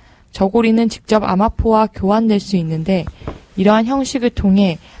 저고리는 직접 아마포와 교환될 수 있는데 이러한 형식을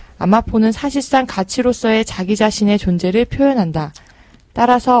통해 아마포는 사실상 가치로서의 자기 자신의 존재를 표현한다.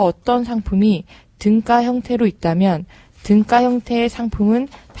 따라서 어떤 상품이 등가 형태로 있다면 등가 형태의 상품은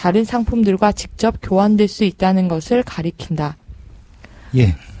다른 상품들과 직접 교환될 수 있다는 것을 가리킨다.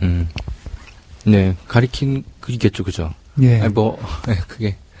 예. 네, 그리겠죠, 그죠? 예. 아니,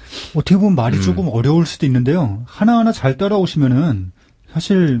 그게. 어떻게 보면 말이 조금 어려울 수도 있는데요. 하나하나 잘 따라오시면은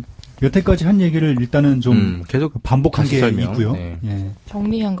사실 여태까지 한 얘기를 일단은 좀 계속 반복한 게 설명. 있고요. 네. 예.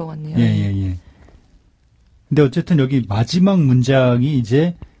 정리한 것 같네요. 예. 근데 어쨌든 여기 마지막 문장이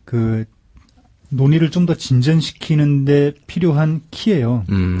이제 그 논의를 좀 더 진전시키는데 필요한 키예요.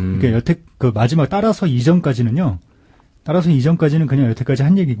 그러니까 마지막 따라서 이전까지는 그냥 여태까지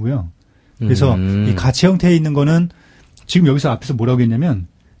한 얘기고요. 그래서 이 가치 형태에 있는 거는 지금 여기서 앞에서 뭐라고 했냐면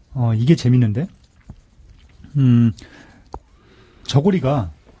이게 재밌는데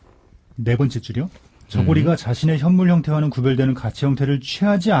저고리가 네 번째 줄이요. 저고리가 자신의 현물 형태와는 구별되는 가치 형태를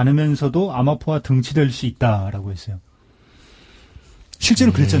취하지 않으면서도 아마포와 등치될 수 있다라고 했어요.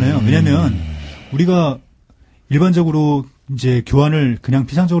 실제로 그랬잖아요. 왜냐하면 우리가 일반적으로 이제 교환을 그냥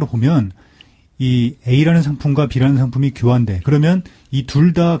피상적으로 보면 이 A라는 상품과 B라는 상품이 교환돼. 그러면 이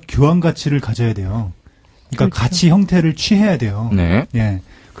둘 다 교환 가치를 가져야 돼요. 그러니까 그렇죠. 가치 형태를 취해야 돼요. 네. 예.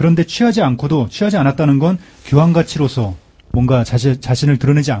 그런데 취하지 않았다는 건 교환 가치로서 뭔가 자신을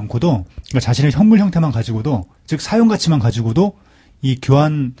드러내지 않고도, 그러니까 자신의 현물 형태만 가지고도, 즉 사용 가치만 가지고도 이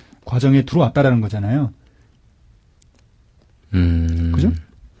교환 과정에 들어왔다라는 거잖아요. 그죠?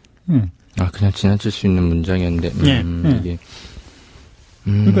 그냥 지나칠 수 있는 문장이었는데, 이게.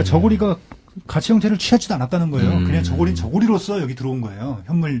 그러니까 저고리가 가치 형태를 취하지도 않았다는 거예요. 그냥 저고리는 저고리로서 여기 들어온 거예요.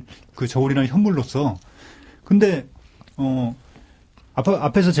 현물, 그 저고리라는 현물로서. 근데,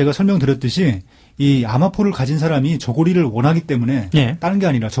 앞에서 제가 설명드렸듯이, 이 아마포를 가진 사람이 저고리를 원하기 때문에, 다른 게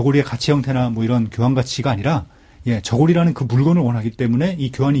아니라 저고리의 가치 형태나 뭐 이런 교환 가치가 아니라, 저고리라는 그 물건을 원하기 때문에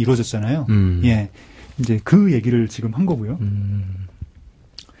이 교환이 이루어졌잖아요. 이제 그 얘기를 지금 한 거고요.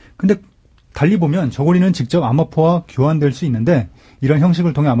 근데 달리 보면 저고리는 직접 아마포와 교환될 수 있는데 이런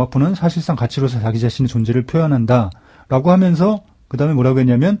형식을 통해 아마포는 사실상 가치로서 자기 자신의 존재를 표현한다라고 하면서 그 다음에 뭐라고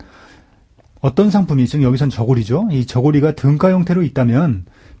했냐면 어떤 상품이 지금 여기선 저고리죠. 이 저고리가 등가 형태로 있다면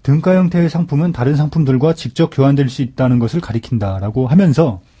등가 형태의 상품은 다른 상품들과 직접 교환될 수 있다는 것을 가리킨다라고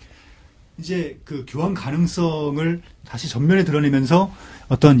하면서 이제 그 교환 가능성을 다시 전면에 드러내면서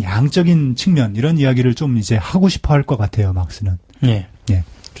어떤 양적인 측면 이런 이야기를 좀 이제 하고 싶어 할 것 같아요. 막스는. 예.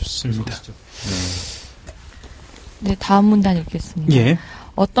 좋습니다. 네, 다음 문단 읽겠습니다. 예.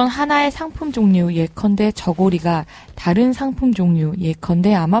 어떤 하나의 상품 종류 예컨대 저고리가 다른 상품 종류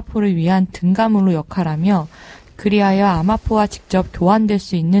예컨대 아마포를 위한 등가물로 역할하며 그리하여 아마포와 직접 교환될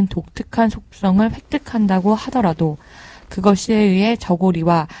수 있는 독특한 속성을 획득한다고 하더라도 그것에 의해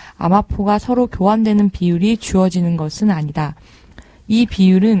저고리와 아마포가 서로 교환되는 비율이 주어지는 것은 아니다. 이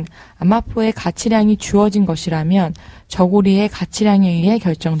비율은 아마포의 가치량이 주어진 것이라면 저고리의 가치량에 의해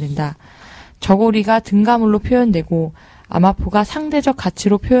결정된다. 저고리가 등가물로 표현되고 아마포가 상대적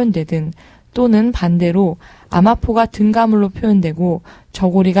가치로 표현되든 또는 반대로 아마포가 등가물로 표현되고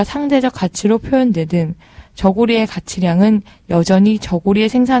저고리가 상대적 가치로 표현되든 저고리의 가치량은 여전히 저고리의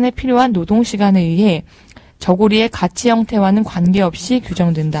생산에 필요한 노동시간에 의해 저고리의 가치 형태와는 관계없이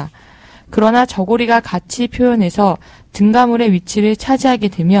규정된다. 그러나 저고리가 가치 표현에서 등가물의 위치를 차지하게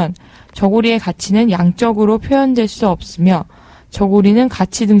되면 저고리의 가치는 양적으로 표현될 수 없으며 저고리는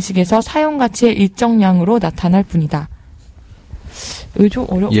가치 등식에서 사용가치의 일정량으로 나타날 뿐이다. 이거 좀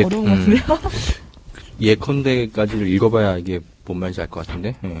어려운 것 같은데요? 예컨대까지를 읽어봐야 이게 뭔 말인지 알 것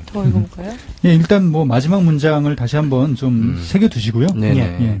같은데. 네. 더 읽어볼까요? 예, 일단 뭐 마지막 문장을 다시 한번 좀 새겨두시고요.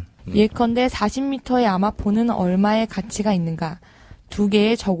 네네. 예컨대 40m의 아마포는 얼마의 가치가 있는가?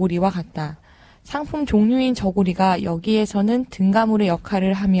 2개의 저고리와 같다. 상품 종류인 저고리가 여기에서는 등가물의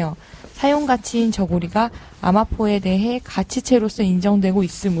역할을 하며 사용가치인 저고리가 아마포에 대해 가치체로서 인정되고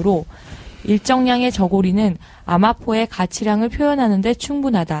있으므로 일정량의 저고리는 아마포의 가치량을 표현하는 데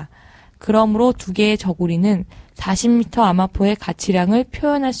충분하다. 그러므로 2개의 저고리는 40m 아마포의 가치량을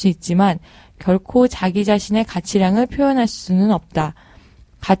표현할 수 있지만 결코 자기 자신의 가치량을 표현할 수는 없다.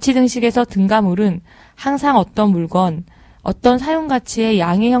 가치 등식에서 등가물은 항상 어떤 물건, 어떤 사용가치의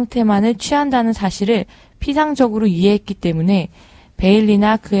양의 형태만을 취한다는 사실을 피상적으로 이해했기 때문에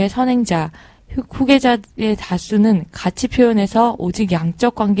베일리나 그의 선행자, 후계자의 다수는 가치 표현에서 오직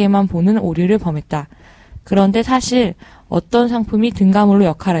양적 관계만 보는 오류를 범했다. 그런데 사실 어떤 상품이 등가물로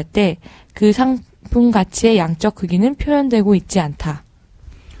역할할 때 그 상품 가치의 양적 크기는 표현되고 있지 않다.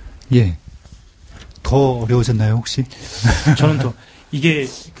 예. 더 어려우셨나요, 혹시? 저는 이게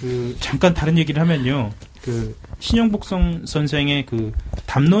잠깐 다른 얘기를 하면요. 신영복 선생의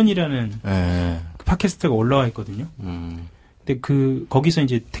담론이라는 그 팟캐스트가 올라와 있거든요. 근데 거기서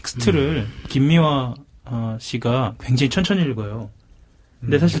이제 텍스트를 김미화 씨가 굉장히 천천히 읽어요.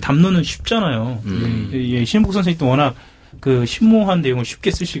 근데 사실 담론은 쉽잖아요. 예, 신영복 선생이 또 워낙 심오한 내용을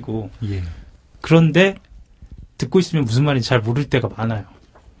쉽게 쓰시고. 예. 그런데 듣고 있으면 무슨 말인지 잘 모를 때가 많아요.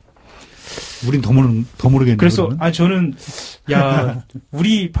 우린 더 모르겠네요. 그래서 저는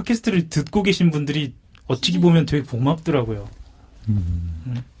우리 팟캐스트를 듣고 계신 분들이 어찌 보면 되게 고맙더라고요.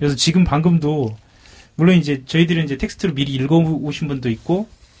 그래서 지금 방금도 물론 이제 저희들은 이제 텍스트를 미리 읽어오신 분도 있고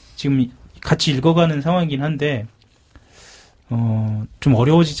지금 같이 읽어가는 상황이긴 한데 좀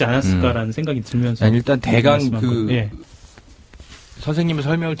어려워지지 않았을까라는 생각이 들면서 일단 대강 예. 선생님의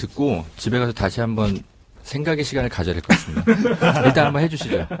설명을 듣고 집에 가서 다시 한번 생각의 시간을 가져야 될 것 같습니다. 일단 한번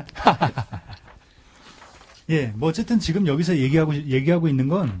해주시죠. 예, 뭐 어쨌든 지금 여기서 얘기하고 있는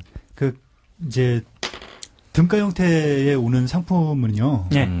건 이제 등가 형태에 오는 상품은요.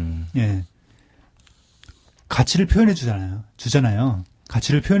 예. 가치를 표현해 주잖아요.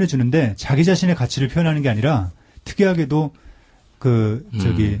 가치를 표현해 주는데 자기 자신의 가치를 표현하는 게 아니라 특이하게도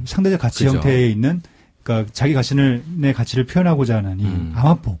상대적 가치 그죠. 형태에 있는 그러니까 자기 자신의 가치를 표현하고자 하는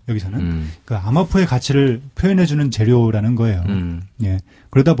아마포 여기서는 그 아마포의 가치를 표현해 주는 재료라는 거예요. 예.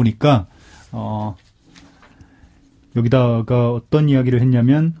 그러다 보니까 여기다가 어떤 이야기를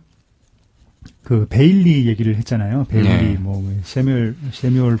했냐면 베일리 얘기를 했잖아요. 베일리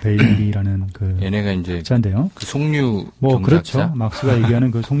세뮤얼 베일리라는 얘네가 이제 자인데요. 속류 경제학자. 그렇죠. 막스가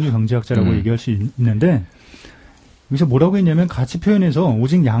얘기하는 속류 경제학자라고 얘기할 수 있는데 여기서 뭐라고 했냐면 가치 표현에서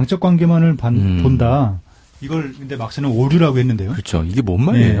오직 양적 관계만을 본다. 이걸 근데 막스는 오류라고 했는데요. 그렇죠. 이게 뭔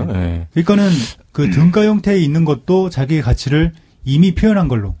말이에요? 네. 네. 그러니까는 등가 형태에 있는 것도 자기의 가치를 이미 표현한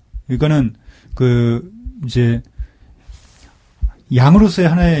걸로. 그러니까는 이제 양으로서의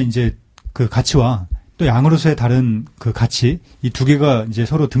하나의 이제 가치와 또 양으로서의 다른 가치 이 두 개가 이제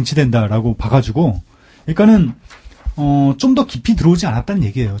서로 등치된다라고 봐가지고 그러니까는 좀 더 깊이 들어오지 않았다는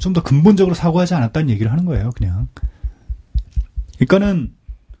얘기예요. 좀 더 근본적으로 사고하지 않았다는 얘기를 하는 거예요. 그냥. 그러니까는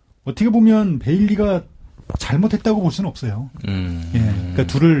어떻게 보면 베일리가 잘못했다고 볼 수는 없어요. 예, 그러니까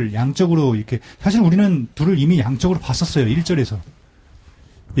둘을 양적으로 이렇게 사실 우리는 둘을 이미 양적으로 봤었어요. 1절에서.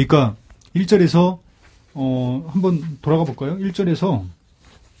 그러니까 1절에서 한번 돌아가 볼까요? 1절에서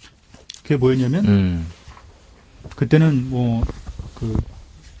그게 뭐였냐면 그때는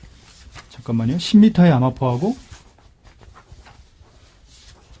잠깐만요. 10m의 아마포하고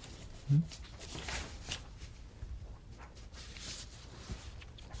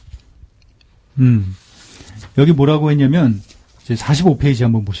여기 뭐라고 했냐면 이제 45페이지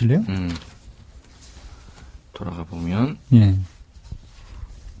한번 보실래요? 돌아가 보면 예.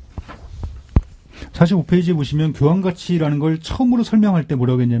 45페이지에 보시면 교환가치라는 걸 처음으로 설명할 때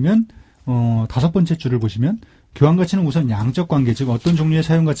뭐라고 했냐면 5번째 줄을 보시면 교환가치는 우선 양적 관계, 즉 어떤 종류의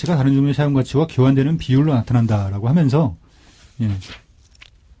사용가치가 다른 종류의 사용가치와 교환되는 비율로 나타난다라고 하면서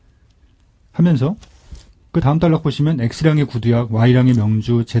그 다음 단락 보시면 X량의 구두약, Y량의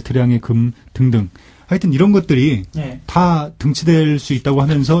명주, Z량의 금 등등 하여튼 이런 것들이 다 등치될 수 있다고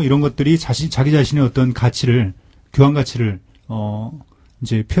하면서 이런 것들이 자기 자신의 어떤 가치를 교환 가치를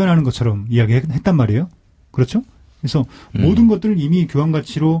이제 표현하는 것처럼 이야기했단 말이에요. 그렇죠? 그래서 모든 것들을 이미 교환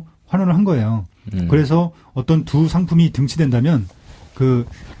가치로 환원을 한 거예요. 그래서 어떤 두 상품이 등치된다면 그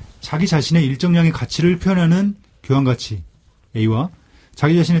자기 자신의 일정량의 가치를 표현하는 교환 가치 A와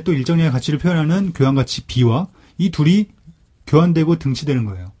자기 자신의 또 일정량의 가치를 표현하는 교환 가치 B와 이 둘이 교환되고 등치되는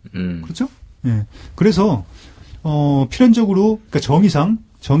거예요. 그렇죠? 예. 그래서 필연적으로 그러니까 정의상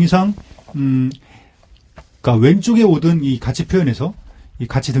그러니까 왼쪽에 오든 이 가치 표현에서 이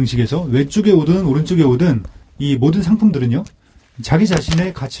가치 등식에서 왼쪽에 오든 오른쪽에 오든 이 모든 상품들은요 자기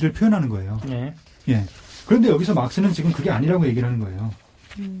자신의 가치를 표현하는 거예요. 네. 예. 그런데 여기서 막스는 지금 그게 아니라고 얘기를 하는 거예요.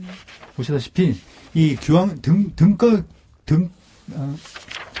 보시다시피 이 등가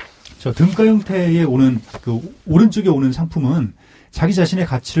형태에 오는 그 오른쪽에 오는 상품은 자기 자신의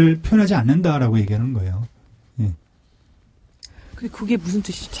가치를 표현하지 않는다라고 얘기하는 거예요. 예. 근데 그게 무슨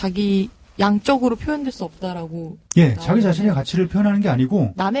뜻이죠? 자기 양적으로 표현될 수 없다라고. 예, 자기 자신의 가치를 표현하는 게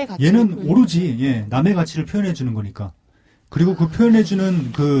아니고 남의 가치. 얘는 오로지 남의 가치를 표현해 주는 거니까. 그리고 그 표현해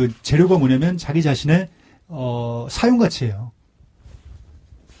주는 그 재료가 뭐냐면 자기 자신의 사용 가치예요.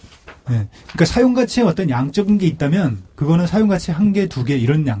 예. 그러니까 사용 가치에 어떤 양적인 게 있다면 그거는 사용 가치 1개, 2개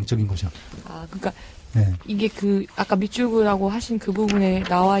이런 양적인 거죠. 아, 그러니까 이게 그 아까 밑줄구라고 하신 그 부분에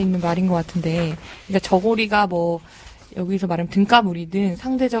나와 있는 말인 것 같은데, 그러니까 저고리가 뭐 여기서 말하면 등가물이든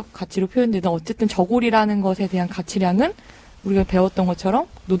상대적 가치로 표현되든 어쨌든 저고리라는 것에 대한 가치량은 우리가 배웠던 것처럼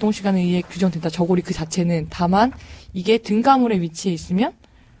노동시간에 의해 규정된다. 저고리 그 자체는. 다만 이게 등가물의 위치에 있으면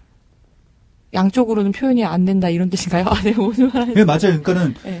양쪽으로는 표현이 안 된다 이런 뜻인가요? 아, 네, 무슨 말하는지. 네, 맞아요.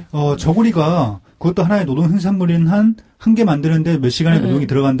 그러니까는 네. 저고리가 그것도 하나의 노동 생산물인 한 개 만드는데 몇 시간의 노동이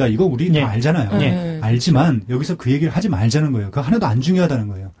들어간다. 이거 우리 다 알잖아요. 알지만 여기서 그 얘기를 하지 말자는 거예요. 그거 하나도 안 중요하다는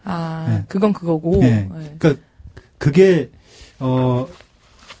거예요. 아, 그건 그거고. 네. 그러니까 그게 그러니까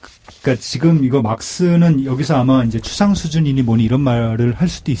지금 이거 막스는 여기서 아마 이제 추상 수준이니 뭐니 이런 말을 할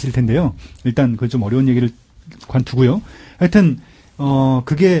수도 있을 텐데요. 일단 그 좀 어려운 얘기를 관두고요. 하여튼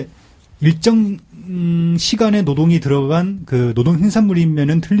그게 일정 시간의 노동이 들어간 그 노동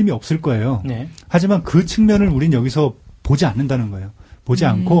생산물이면은 틀림이 없을 거예요. 네. 하지만 그 측면을 우린 여기서 보지 않는다는 거예요. 보지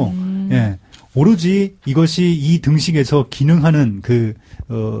않고 오로지 이것이 이 등식에서 기능하는 그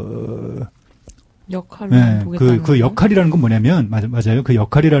역할을 보겠다는 그 역할이라는 건 뭐냐면 맞아요. 그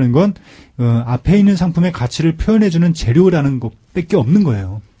역할이라는 건 앞에 있는 상품의 가치를 표현해주는 재료라는 것밖에 없는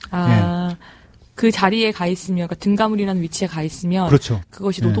거예요. 아, 그 자리에 가 있으면, 그러니까 등가물이라는 위치에 가 있으면, 그렇죠.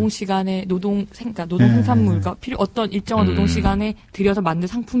 그것이 노동 시간에 그러니까 노동 생산물과 어떤 일정한 노동 시간에 들여서 만든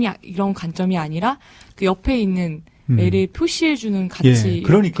상품이 이런 관점이 아니라 그 옆에 있는 애를 표시해주는 가치. 예,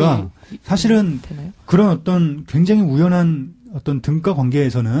 그러니까 사실은 되나요? 그런 어떤 굉장히 우연한 어떤 등가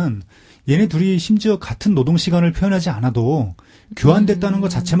관계에서는 얘네 둘이 심지어 같은 노동 시간을 표현하지 않아도 교환됐다는 것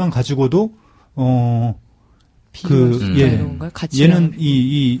자체만 가지고도 얘는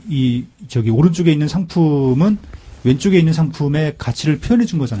저기 오른쪽에 있는 상품은 왼쪽에 있는 상품의 가치를 표현해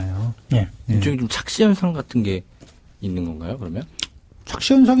준 거잖아요. 예. 이쪽에 좀 착시 현상 같은 게 있는 건가요? 그러면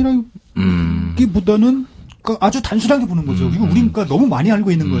착시 현상이라기보다는 그러니까 아주 단순하게 보는 거죠. 이거 우리가 그러니까 너무 많이 알고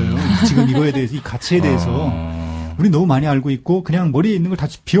있는 거예요. 지금 이거에 대해서 이 가치에 대해서 우리 너무 많이 알고 있고 그냥 머리에 있는 걸 다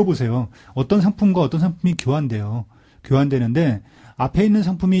비워보세요. 어떤 상품과 어떤 상품이 교환돼요. 교환되는데 앞에 있는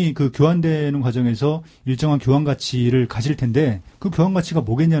상품이 그 교환되는 과정에서 일정한 교환 가치를 가질 텐데 그 교환 가치가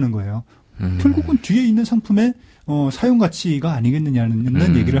뭐겠냐는 거예요. 결국은 뒤에 있는 상품의 사용 가치가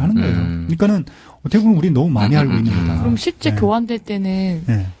아니겠느냐는 얘기를 하는 거예요. 그러니까는 어떻게 보면 우리 너무 많이 알고 있는 거다. 그럼 실제 교환될 때는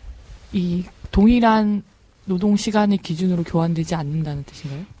이 동일한 노동 시간을 기준으로 교환되지 않는다는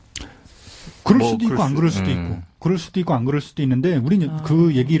뜻인가요? 그럴 수도 있고 안 그럴 수도 있고. 그럴 수도 있고 안 그럴 수도 있는데 우리는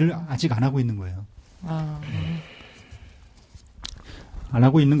그 얘기를 아직 안 하고 있는 거예요. 안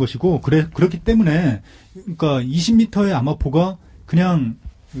하고 있는 것이고 그렇기 때문에 그러니까 20m의 아마포가 그냥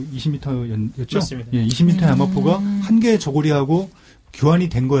 20m였죠? 맞습니다. 예, 20m의 아마포가 한 개의 저고리하고 교환이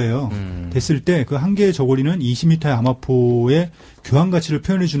된 거예요. 됐을 때 그 한 개의 저고리는 20m의 아마포의 교환 가치를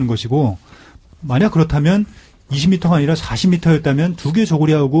표현해 주는 것이고 만약 그렇다면 20m가 아니라 40m였다면 두 개의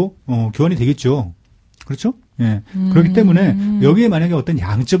저고리하고 교환이 되겠죠. 그렇죠? 예. 그렇기 때문에 여기에 만약에 어떤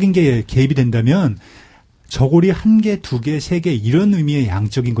양적인 게 개입이 된다면 저고리 한 개, 두 개, 세 개 이런 의미의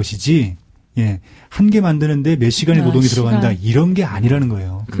양적인 것이지 예. 한 개 만드는데 몇 시간의 노동이 들어간다 이런 게 아니라는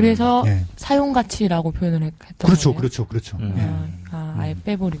거예요. 그래서 사용 가치라고 표현을 했던 그렇죠. 거예요. 그렇죠. 아예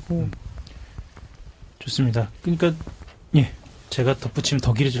빼버리고. 좋습니다. 그러니까 제가 덧붙이면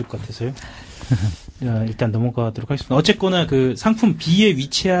더 길어질 것 같아서요. 일단 넘어가도록 하겠습니다. 어쨌거나 그 상품 B에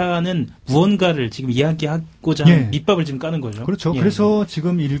위치하는 무언가를 지금 이야기하고자 하는 밑밥을 지금 까는 거죠. 그렇죠. 그래서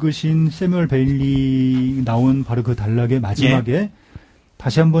지금 읽으신 세뮤얼 베일리 나온 바로 그 단락의 마지막에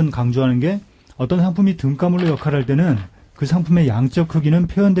다시 한번 강조하는 게 어떤 상품이 등가물로 역할할 때는 그 상품의 양적 크기는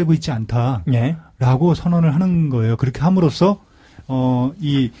표현되고 있지 않다라는 라고 선언을 하는 거예요. 그렇게 함으로써,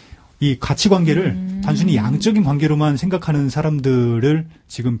 이 가치관계를 단순히 양적인 관계로만 생각하는 사람들을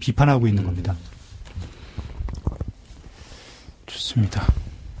지금 비판하고 있는 겁니다. 좋습니다.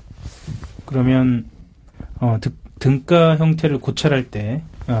 그러면, 등가 형태를 고찰할 때,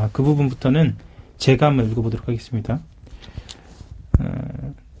 그 부분부터는 제가 한번 읽어보도록 하겠습니다.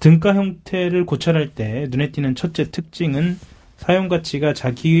 등가 형태를 고찰할 때 눈에 띄는 첫째 특징은 사용 가치가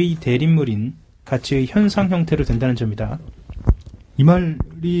자기의 대립물인 가치의 현상 형태로 된다는 점이다. 이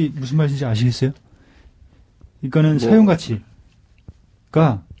말이 무슨 말인지 아시겠어요? 그러니까는 사용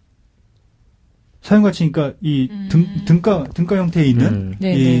가치가 이 등가 형태에 있는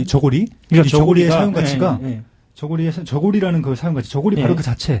이 저고리, 그러니까 저고리의 사용 가치가 저고리라는 그 사용 가치, 저고리 바로 그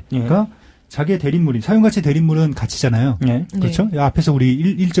자체가 자기의 대립물인 사용 가치 대립물은 가치잖아요. 그렇죠? 앞에서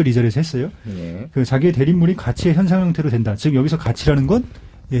우리 1절 2절에서 했어요. 그 자기의 대립물이 가치의 현상 형태로 된다. 즉 여기서 가치라는 건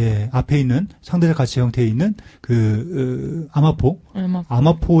앞에 있는 상대적 가치 형태에 있는 그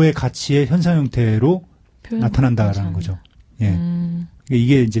아마포의 가치의 현상 형태로 나타난다라는 거죠.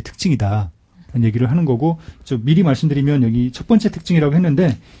 이게 이제 특징이다. 라는 얘기를 하는 거고, 미리 말씀드리면 여기 첫 번째 특징이라고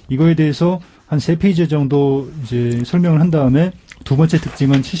했는데, 이거에 대해서 한 3페이지 정도 이제 설명을 한 다음에 두 번째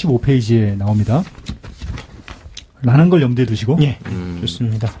특징은 75페이지에 나옵니다. 라는 걸 염두에 두시고. 예.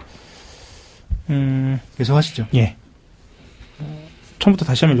 좋습니다. 계속 하시죠. 예. 처음부터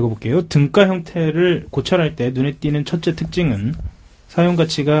다시 한번 읽어볼게요. 등가 형태를 고찰할 때 눈에 띄는 첫째 특징은 사용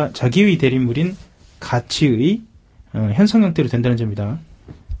가치가 자기의 대립물인 가치의 현상 형태로 된다는 점이다.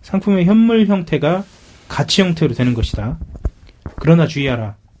 상품의 현물 형태가 가치 형태로 되는 것이다. 그러나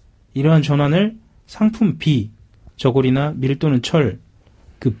주의하라. 이러한 전환을 상품 B, 저고리나 밀 또는 철,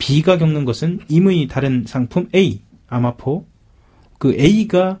 그 B가 겪는 것은 임의 다른 상품 A, 아마포, 그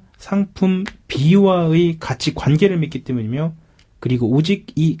A가 상품 B와의 가치 관계를 맺기 때문이며, 그리고 오직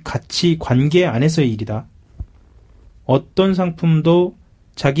이 가치 관계 안에서의 일이다. 어떤 상품도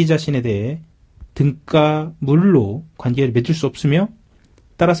자기 자신에 대해 등가물로 관계를 맺을 수 없으며,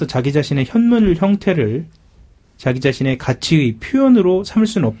 따라서 자기 자신의 현물 형태를 자기 자신의 가치의 표현으로 삼을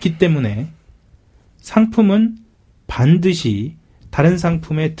수는 없기 때문에 상품은 반드시 다른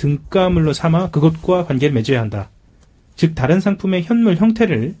상품의 등가물로 삼아 그것과 관계를 맺어야 한다. 즉 다른 상품의 현물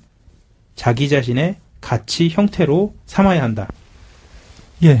형태를 자기 자신의 가치 형태로 삼아야 한다.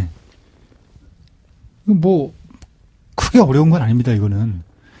 예. 뭐 크게 어려운 건 아닙니다. 이거는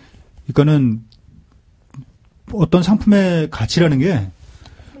어떤 상품의 가치라는 게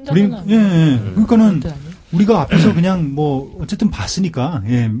그러니까는 우리가 앞에서 그냥 어쨌든 봤으니까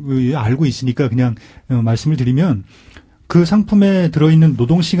알고 있으니까 그냥 말씀을 드리면 그 상품에 들어있는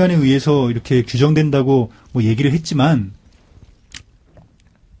노동 시간에 의해서 이렇게 규정된다고 얘기를 했지만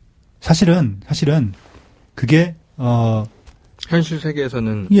사실은 그게 현실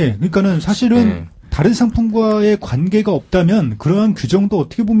세계에서는 그러니까는 사실은 다른 상품과의 관계가 없다면 그러한 규정도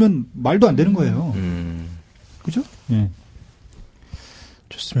어떻게 보면 말도 안 되는 거예요. 그죠?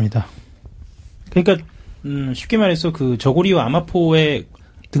 좋습니다. 그러니까 쉽게 말해서 그 저고리와 아마포의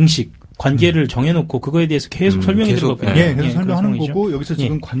등식 관계를 정해놓고 그거에 대해서 계속 설명해 드린 거거든요. 계속 설명하는 거고 여기서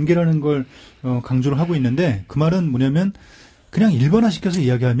지금 관계라는 걸 강조를 하고 있는데 그 말은 뭐냐면 그냥 일반화시켜서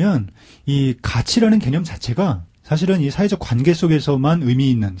이야기하면 이 가치라는 개념 자체가 사실은 이 사회적 관계 속에서만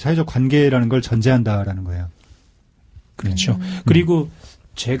의미 있는 사회적 관계라는 걸 전제한다라는 거예요. 그렇죠. 그리고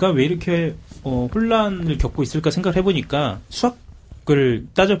제가 왜 이렇게 혼란을 겪고 있을까 생각을 해보니까 수학을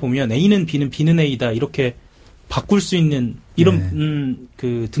따져보면 A는 B는 B는 A다 이렇게 바꿀 수 있는 이런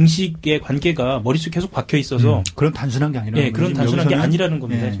그 등식의 관계가 머릿속에 계속 박혀 있어서 그런 단순한 게 아니라는 그런 단순한 게 아니라는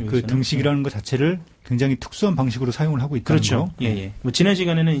겁니다. 그 등식이라는 것 자체를 굉장히 특수한 방식으로 사용을 하고 있다는 그렇죠. 거. 뭐 지난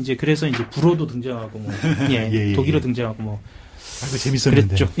시간에는 이제 그래서 이제 불어도 등장하고 독일어 등장하고 아이고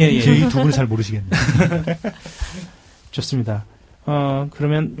재밌었는데. 그랬죠. 이 두 분을 잘 모르시겠네. 좋습니다.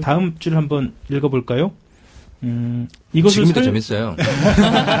 그러면 다음 줄 한번 읽어볼까요? 이것을 지금도 재밌어요.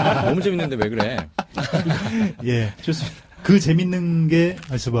 너무 재밌는데 왜 그래? 좋습니다. 그 재밌는 게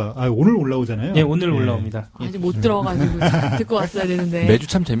오늘 올라오잖아요. 오늘 올라옵니다. 아직 못 들어가지고 듣고 왔어야 되는데. 매주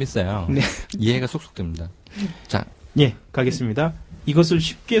참 재밌어요. 이해가 쏙쏙 됩니다. 자, 가겠습니다. 이것을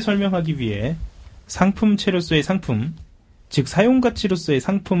쉽게 설명하기 위해 상품체로서의 상품, 즉 사용가치로서의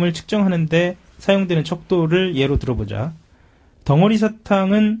상품을 측정하는데 사용되는 척도를 예로 들어보자. 덩어리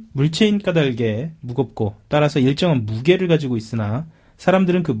사탕은 물체인 까닭에 무겁고 따라서 일정한 무게를 가지고 있으나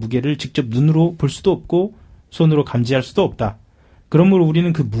사람들은 그 무게를 직접 눈으로 볼 수도 없고 손으로 감지할 수도 없다. 그러므로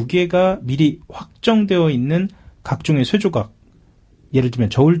우리는 그 무게가 미리 확정되어 있는 각종의 쇠조각, 예를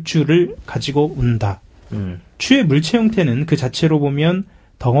들면 저울추를 가지고 운다. 추의 물체 형태는 그 자체로 보면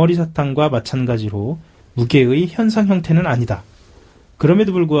덩어리 사탕과 마찬가지로 무게의 현상 형태는 아니다.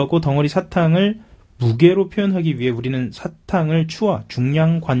 그럼에도 불구하고 덩어리 사탕을 무게로 표현하기 위해 우리는 사탕을 추와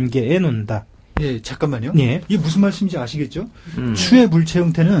중량 관계에 놓는다. 예, 잠깐만요. 예. 이게 무슨 말씀인지 아시겠죠? 추의 물체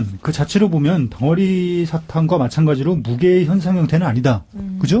형태는 그 자체로 보면 덩어리 사탕과 마찬가지로 무게의 현상 형태는 아니다.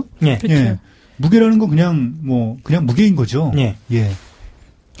 그죠? 예. 예. 무게라는 건 그냥 무게인 거죠. 예. 예.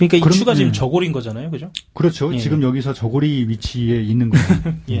 그러니까 이 추가 지금 저골인 거잖아요. 그죠? 그렇죠. 예. 지금 여기서 저고리 위치에 있는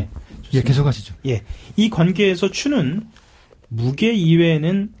거예요. 예. 예, 계속하시죠. 예. 이 관계에서 추는 무게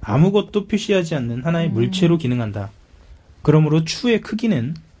이외에는 아무것도 표시하지 않는 하나의 물체로 기능한다. 그러므로 추의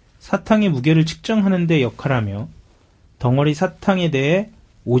크기는 사탕의 무게를 측정하는 데 역할하며 덩어리 사탕에 대해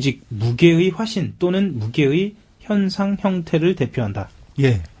오직 무게의 화신 또는 무게의 현상 형태를 대표한다.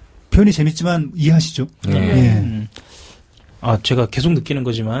 예. 표현이 재밌지만 이해하시죠? 예. 제가 계속 느끼는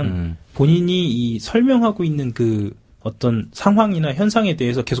거지만 본인이 이 설명하고 있는 그 어떤 상황이나 현상에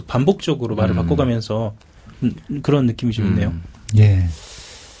대해서 계속 반복적으로 말을 바꿔가면서 그런 느낌이 좀 있네요. 예.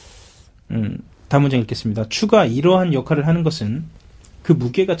 다음 문장 읽겠습니다. 추가 이러한 역할을 하는 것은 그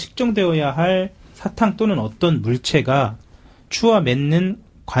무게가 측정되어야 할 사탕 또는 어떤 물체가 추와 맺는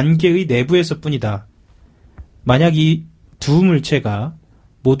관계의 내부에서 뿐이다. 만약 이 두 물체가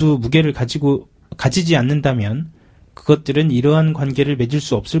모두 무게를 가지지 않는다면 그것들은 이러한 관계를 맺을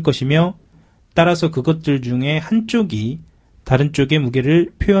수 없을 것이며 따라서 그것들 중에 한쪽이 다른 쪽의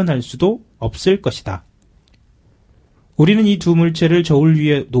무게를 표현할 수도 없을 것이다. 우리는 이 두 물체를 저울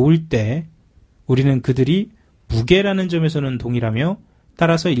위에 놓을 때 우리는 그들이 무게라는 점에서는 동일하며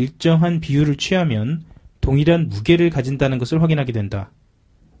따라서 일정한 비율을 취하면 동일한 무게를 가진다는 것을 확인하게 된다.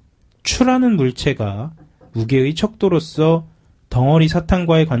 추라는 물체가 무게의 척도로서 덩어리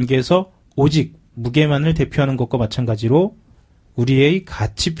사탕과의 관계에서 오직 무게만을 대표하는 것과 마찬가지로 우리의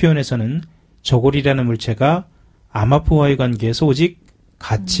가치 표현에서는 저골이라는 물체가 아마포와의 관계에서 오직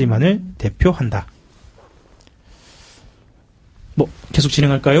가치만을 대표한다. 계속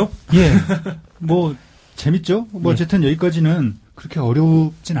진행할까요? 예. 재밌죠? 어쨌든 여기까지는 그렇게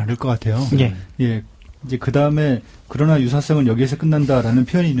어렵진 않을 것 같아요. 예. 예. 이제 그 다음에 그러나 유사성은 여기에서 끝난다라는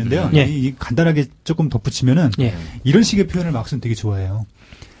표현이 있는데요. 이 간단하게 조금 덧붙이면은 이런 식의 표현을 막스는 되게 좋아해요.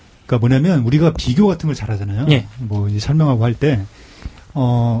 그러니까 뭐냐면 우리가 비교 같은 걸 잘하잖아요. 이제 설명하고 할 때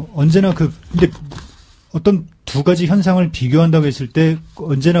언제나 근데 어떤 두 가지 현상을 비교한다고 했을 때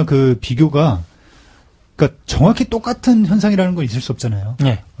언제나 그 비교가 그러니까 정확히 똑같은 현상이라는 건 있을 수 없잖아요.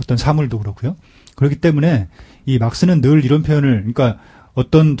 어떤 사물도 그렇고요. 그렇기 때문에 이 막스는 늘 이런 표현을 그러니까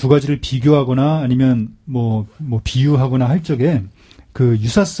어떤 두 가지를 비교하거나 아니면 비유하거나 할 적에 그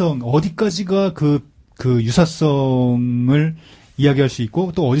유사성 어디까지가 그 유사성을 이야기할 수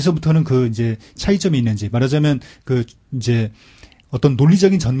있고 또 어디서부터는 그 이제 차이점이 있는지 말하자면 그 이제 어떤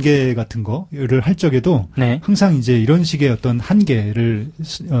논리적인 전개 같은 거를 할 적에도 항상 이제 이런 식의 어떤 한계를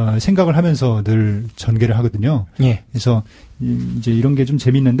생각을 하면서 늘 전개를 하거든요. 그래서 이제 이런 게 좀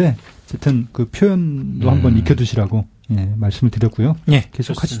재밌는데 어쨌든 그 표현도 한번 익혀두시라고 말씀을 드렸고요.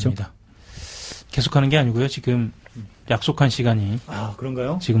 계속 하시죠. 계속하는 게 아니고요. 지금 약속한 시간이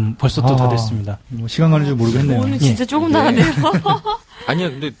그런가요? 지금 벌써 또 다 됐습니다. 시간 가는 줄 모르겠네요. 오늘 진짜 조금 나가네요.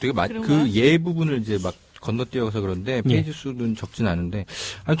 아니요, 근데 되게 그 예 부분을 이제 막 건너뛰어서 그런데 페이지 수는 적진 않은데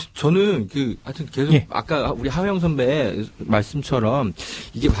저는 하여튼 계속 아까 우리 하영 선배 말씀처럼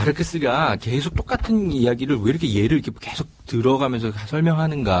이게 마르크스가 계속 똑같은 이야기를 왜 이렇게 예를 이렇게 계속 들어가면서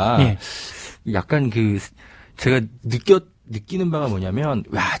설명하는가 약간 제가 느끼는 바가 뭐냐면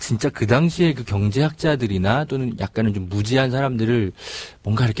와 진짜 그 당시에 그 경제학자들이나 또는 약간은 좀 무지한 사람들을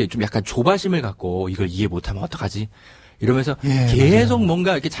뭔가 이렇게 좀 약간 조바심을 갖고 이걸 이해 못하면 어떡하지? 이러면서 계속 맞아요.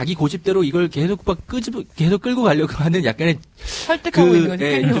 뭔가 이렇게 자기 고집대로 이걸 계속 계속 끌고 가려고 하는 약간의 설득하고 있는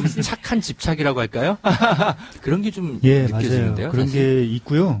거죠. 좀 착한 집착이라고 할까요? 그런 게 좀 느껴지는데요. 맞아요. 그런 게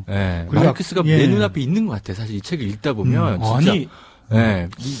있고요. 마르크스가 내 눈앞에 있는 것 같아. 사실 이 책을 읽다 보면 진짜. 이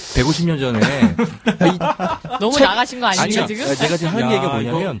 150년 전에 너무 나가신 거 아니에요 지금? 제가 지금 하는 얘기가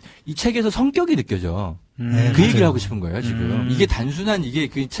뭐냐면 이 책에서 성격이 느껴져. 그 얘기를 하고 싶은 거예요 지금. 이게 단순한 이게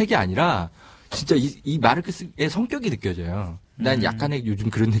그 책이 아니라 진짜 이 마르크스의 성격이 느껴져요. 난 약간의 요즘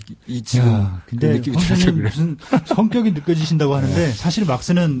그런 느낌, 근데 느낌이 들어서 그래. 무슨 성격이 느껴지신다고 하는데 사실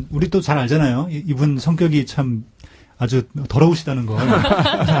막스는 우리 또 잘 알잖아요. 이분 성격이 참 아주 더러우시다는 거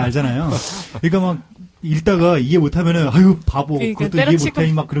잘 알잖아요. 그러니까 막 읽다가 이해 못하면은 아유 바보 그것도 이해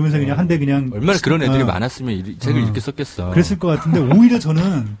못해 막 그러면서 그냥 한 대 그냥 얼마나 그런 애들이 많았으면 이 책을 이렇게 썼겠어. 그랬을 것 같은데 오히려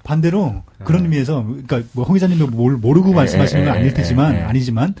저는 반대로 그런 의미에서 그러니까 홍 기자님도 뭘 모르고 말씀하시는 건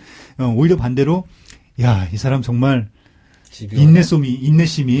아니지만 오히려 반대로 야 이 사람 정말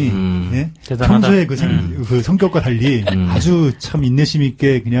인내심이 평소에 그 성격과 달리 아주 참 인내심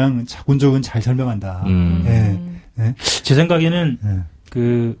있게 그냥 자군조군 잘 설명한다. 제 생각에는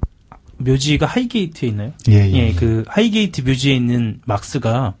그 묘지가 하이게이트에 있나요? 그 하이게이트 묘지에 있는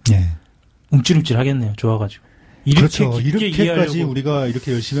막스가 움찔움찔 하겠네요. 좋아가지고. 그렇죠. 이렇게까지 우리가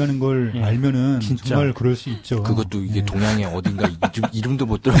이렇게 열심히 하는 걸 알면은 진짜. 정말 그럴 수 있죠. 그것도 이게 동양의 어딘가 이름도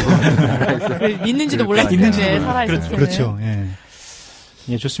못 들어보는 있는지도 몰랐는데 살아있을 때는. 그렇죠.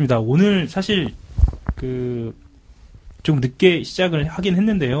 예, 좋습니다. 오늘 사실 좀 늦게 시작을 하긴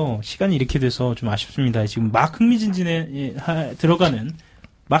했는데요. 시간이 이렇게 돼서 좀 아쉽습니다. 지금 막 흥미진진하게 들어가는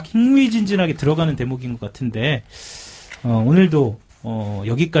대목인 것 같은데 오늘도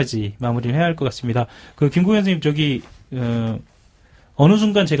여기까지 마무리를 해야 할 것 같습니다. 김국현 선생님 어느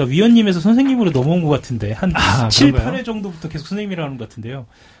순간 제가 위원님에서 선생님으로 넘어온 것 같은데 한 7, 8회 정도부터 계속 선생님이라고 하는 것 같은데요.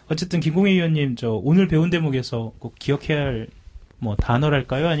 어쨌든 김국현 위원님 오늘 배운 대목에서 꼭 기억해야 할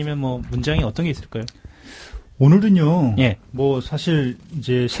단어랄까요? 아니면 문장이 어떤 게 있을까요? 오늘은요. 예. 사실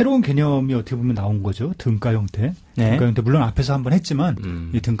이제 새로운 개념이 어떻게 보면 나온 거죠. 등가 형태. 네. 등가 형태 물론 앞에서 한번 했지만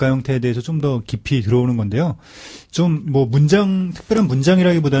이 등가 형태에 대해서 좀 더 깊이 들어오는 건데요. 좀 특별한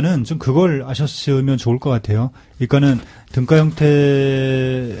문장이라기보다는 좀 그걸 아셨으면 좋을 것 같아요. 그러니까는 등가 형태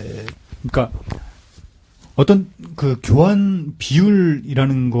그러니까 어떤 교환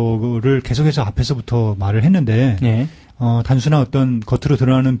비율이라는 거를 계속해서 앞에서부터 말을 했는데 네. 단순한 어떤 겉으로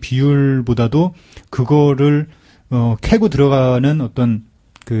드러나는 비율보다도 그거를 캐고 들어가는 어떤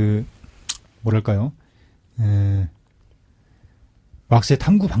뭐랄까요? 왁스의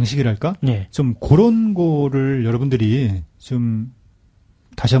탐구 방식이랄까? 네. 좀 그런 거를 여러분들이 좀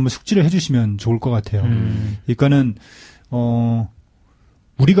다시 한번 숙지를 해주시면 좋을 것 같아요. 그러니까는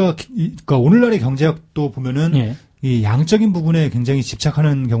그러니까 오늘날의 경제학도 보면은. 네. 이 양적인 부분에 굉장히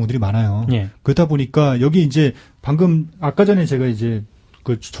집착하는 경우들이 많아요. 예. 그러다 보니까 여기 이제 방금 아까 전에 제가 이제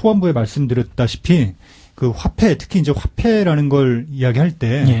초반부에 말씀드렸다시피 화폐 특히 이제 화폐라는 걸 이야기할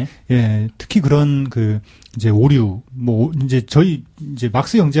때 특히 그런 이제 오류 이제 저희 이제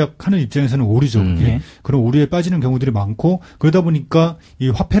막스 경제학 하는 입장에서는 오류죠. 그런 오류에 빠지는 경우들이 많고 그러다 보니까 이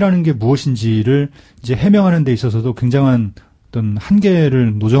화폐라는 게 무엇인지를 이제 해명하는 데 있어서도 굉장한 어떤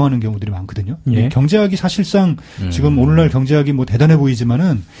한계를 노정하는 경우들이 많거든요. 예. 경제학이 사실상 지금 오늘날 경제학이 대단해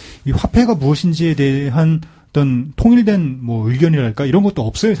보이지만은 이 화폐가 무엇인지에 대한 어떤 통일된 의견이랄까 이런 것도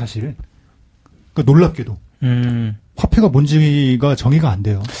없어요, 사실. 그러니까 놀랍게도 화폐가 뭔지가 정의가 안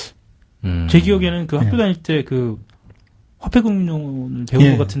돼요. 제 기억에는 학교 다닐 때 화폐금융을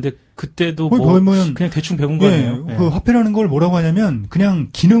배운 것 같은데 그때도 그냥 대충 배운 거 아니에요? 화폐라는 걸 뭐라고 하냐면 그냥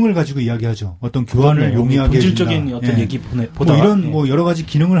기능을 가지고 이야기하죠. 어떤 교환을 용이하게 본질적인 해준다. 어떤 얘기보다 이런 여러 가지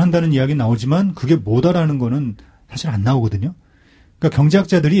기능을 한다는 이야기는 나오지만 그게 뭐다라는 거는 사실 안 나오거든요. 그러니까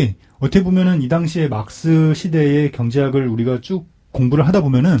경제학자들이 어떻게 보면은 이 당시에 막스 시대의 경제학을 우리가 쭉 공부를 하다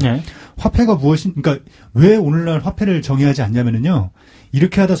보면은 화폐가 그러니까 왜 오늘날 화폐를 정의하지 않냐면은요.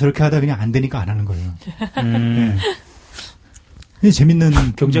 이렇게 하다 저렇게 하다 그냥 안 되니까 안 하는 거예요. 재밌는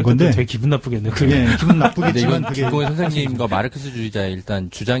경제학도 되게 기분 나쁘겠네요. 기분 나쁘겠지만 그게 김공현 선생님과 마르크스주의자의 일단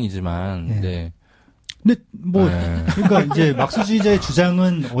주장이지만 근데 그러니까 이제 막스주의자의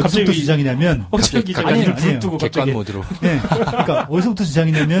주장은 어디서부터 주장이냐면 갑자기 아니에요. 객관 모드로. 그러니까 어디서부터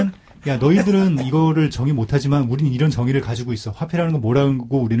주장이냐면 야 너희들은 이거를 정의 못하지만 우리는 이런 정의를 가지고 있어. 화폐라는 건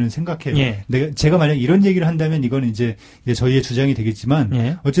뭐라고 우리는 생각해요. 제가 만약 이런 얘기를 한다면 이건 이제 저희의 주장이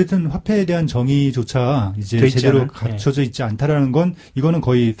되겠지만 어쨌든 화폐에 대한 정의조차 이제 제대로 갖춰져 있지 않다라는 건 이거는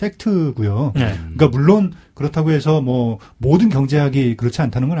거의 팩트고요. 그러니까 물론 그렇다고 해서 모든 경제학이 그렇지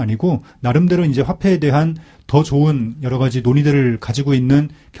않다는 건 아니고 나름대로 이제 화폐에 대한 더 좋은 여러 가지 논의들을 가지고 있는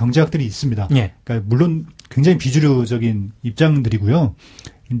경제학들이 있습니다. 그러니까 물론 굉장히 비주류적인 입장들이고요.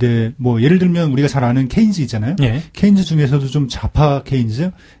 근데 예를 들면 우리가 잘 아는 케인즈 있잖아요. 케인즈 중에서도 좀 좌파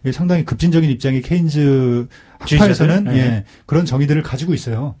케인즈, 상당히 급진적인 입장의 케인즈 학파에서는 그런 정의들을 가지고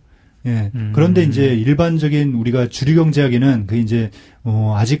있어요. 그런데 이제 일반적인 우리가 주류 경제학에는 이제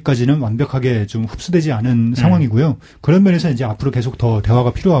아직까지는 완벽하게 좀 흡수되지 않은 상황이고요. 그런 면에서 이제 앞으로 계속 더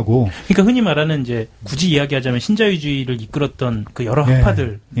대화가 필요하고. 그러니까 흔히 말하는 이제 굳이 이야기하자면 신자유주의를 이끌었던 여러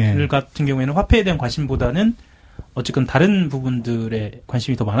학파들 같은 경우에는 화폐에 대한 관심보다는 어쨌든 다른 부분들에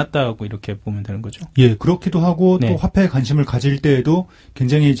관심이 더 많았다고 이렇게 보면 되는 거죠. 그렇기도 하고 또 화폐에 관심을 가질 때에도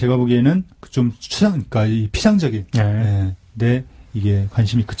굉장히 제가 보기에는 좀 그러니까 이 피상적인 네, 이게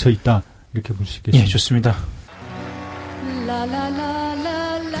관심이 그쳐 있다 이렇게 볼 수 있겠습니다. 좋습니다.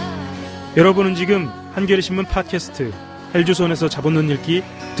 여러분은 지금 한겨레 신문 팟캐스트 헬조선에서 잡아놓은 읽기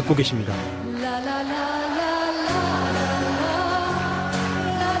듣고 계십니다.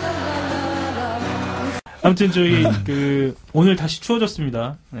 아무튼 저희 오늘 다시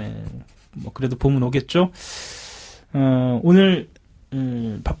추워졌습니다. 그래도 봄은 오겠죠. 오늘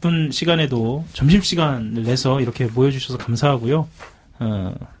바쁜 시간에도 점심시간을 내서 이렇게 모여주셔서 감사하고요.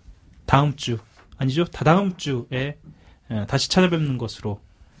 다음 주 아니죠? 다다음 주에 다시 찾아뵙는 것으로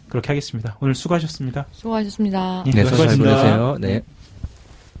그렇게 하겠습니다. 오늘 수고하셨습니다. 수고하셨습니다. 네, 수고하셨습니다. 네.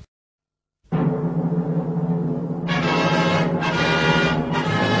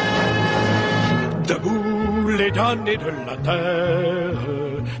 les damnés de la terre,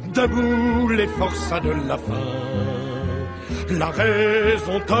 debout les forçats de la faim. La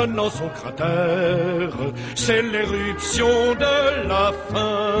raison tonnant son cratère, c'est l'éruption de la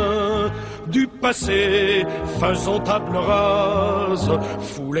fin. Du passé, faisons table rase,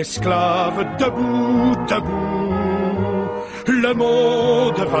 foule esclave, debout, debout. Le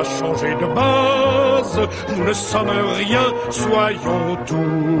monde va changer de base, nous ne sommes rien, soyons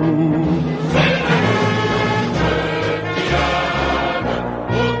tout.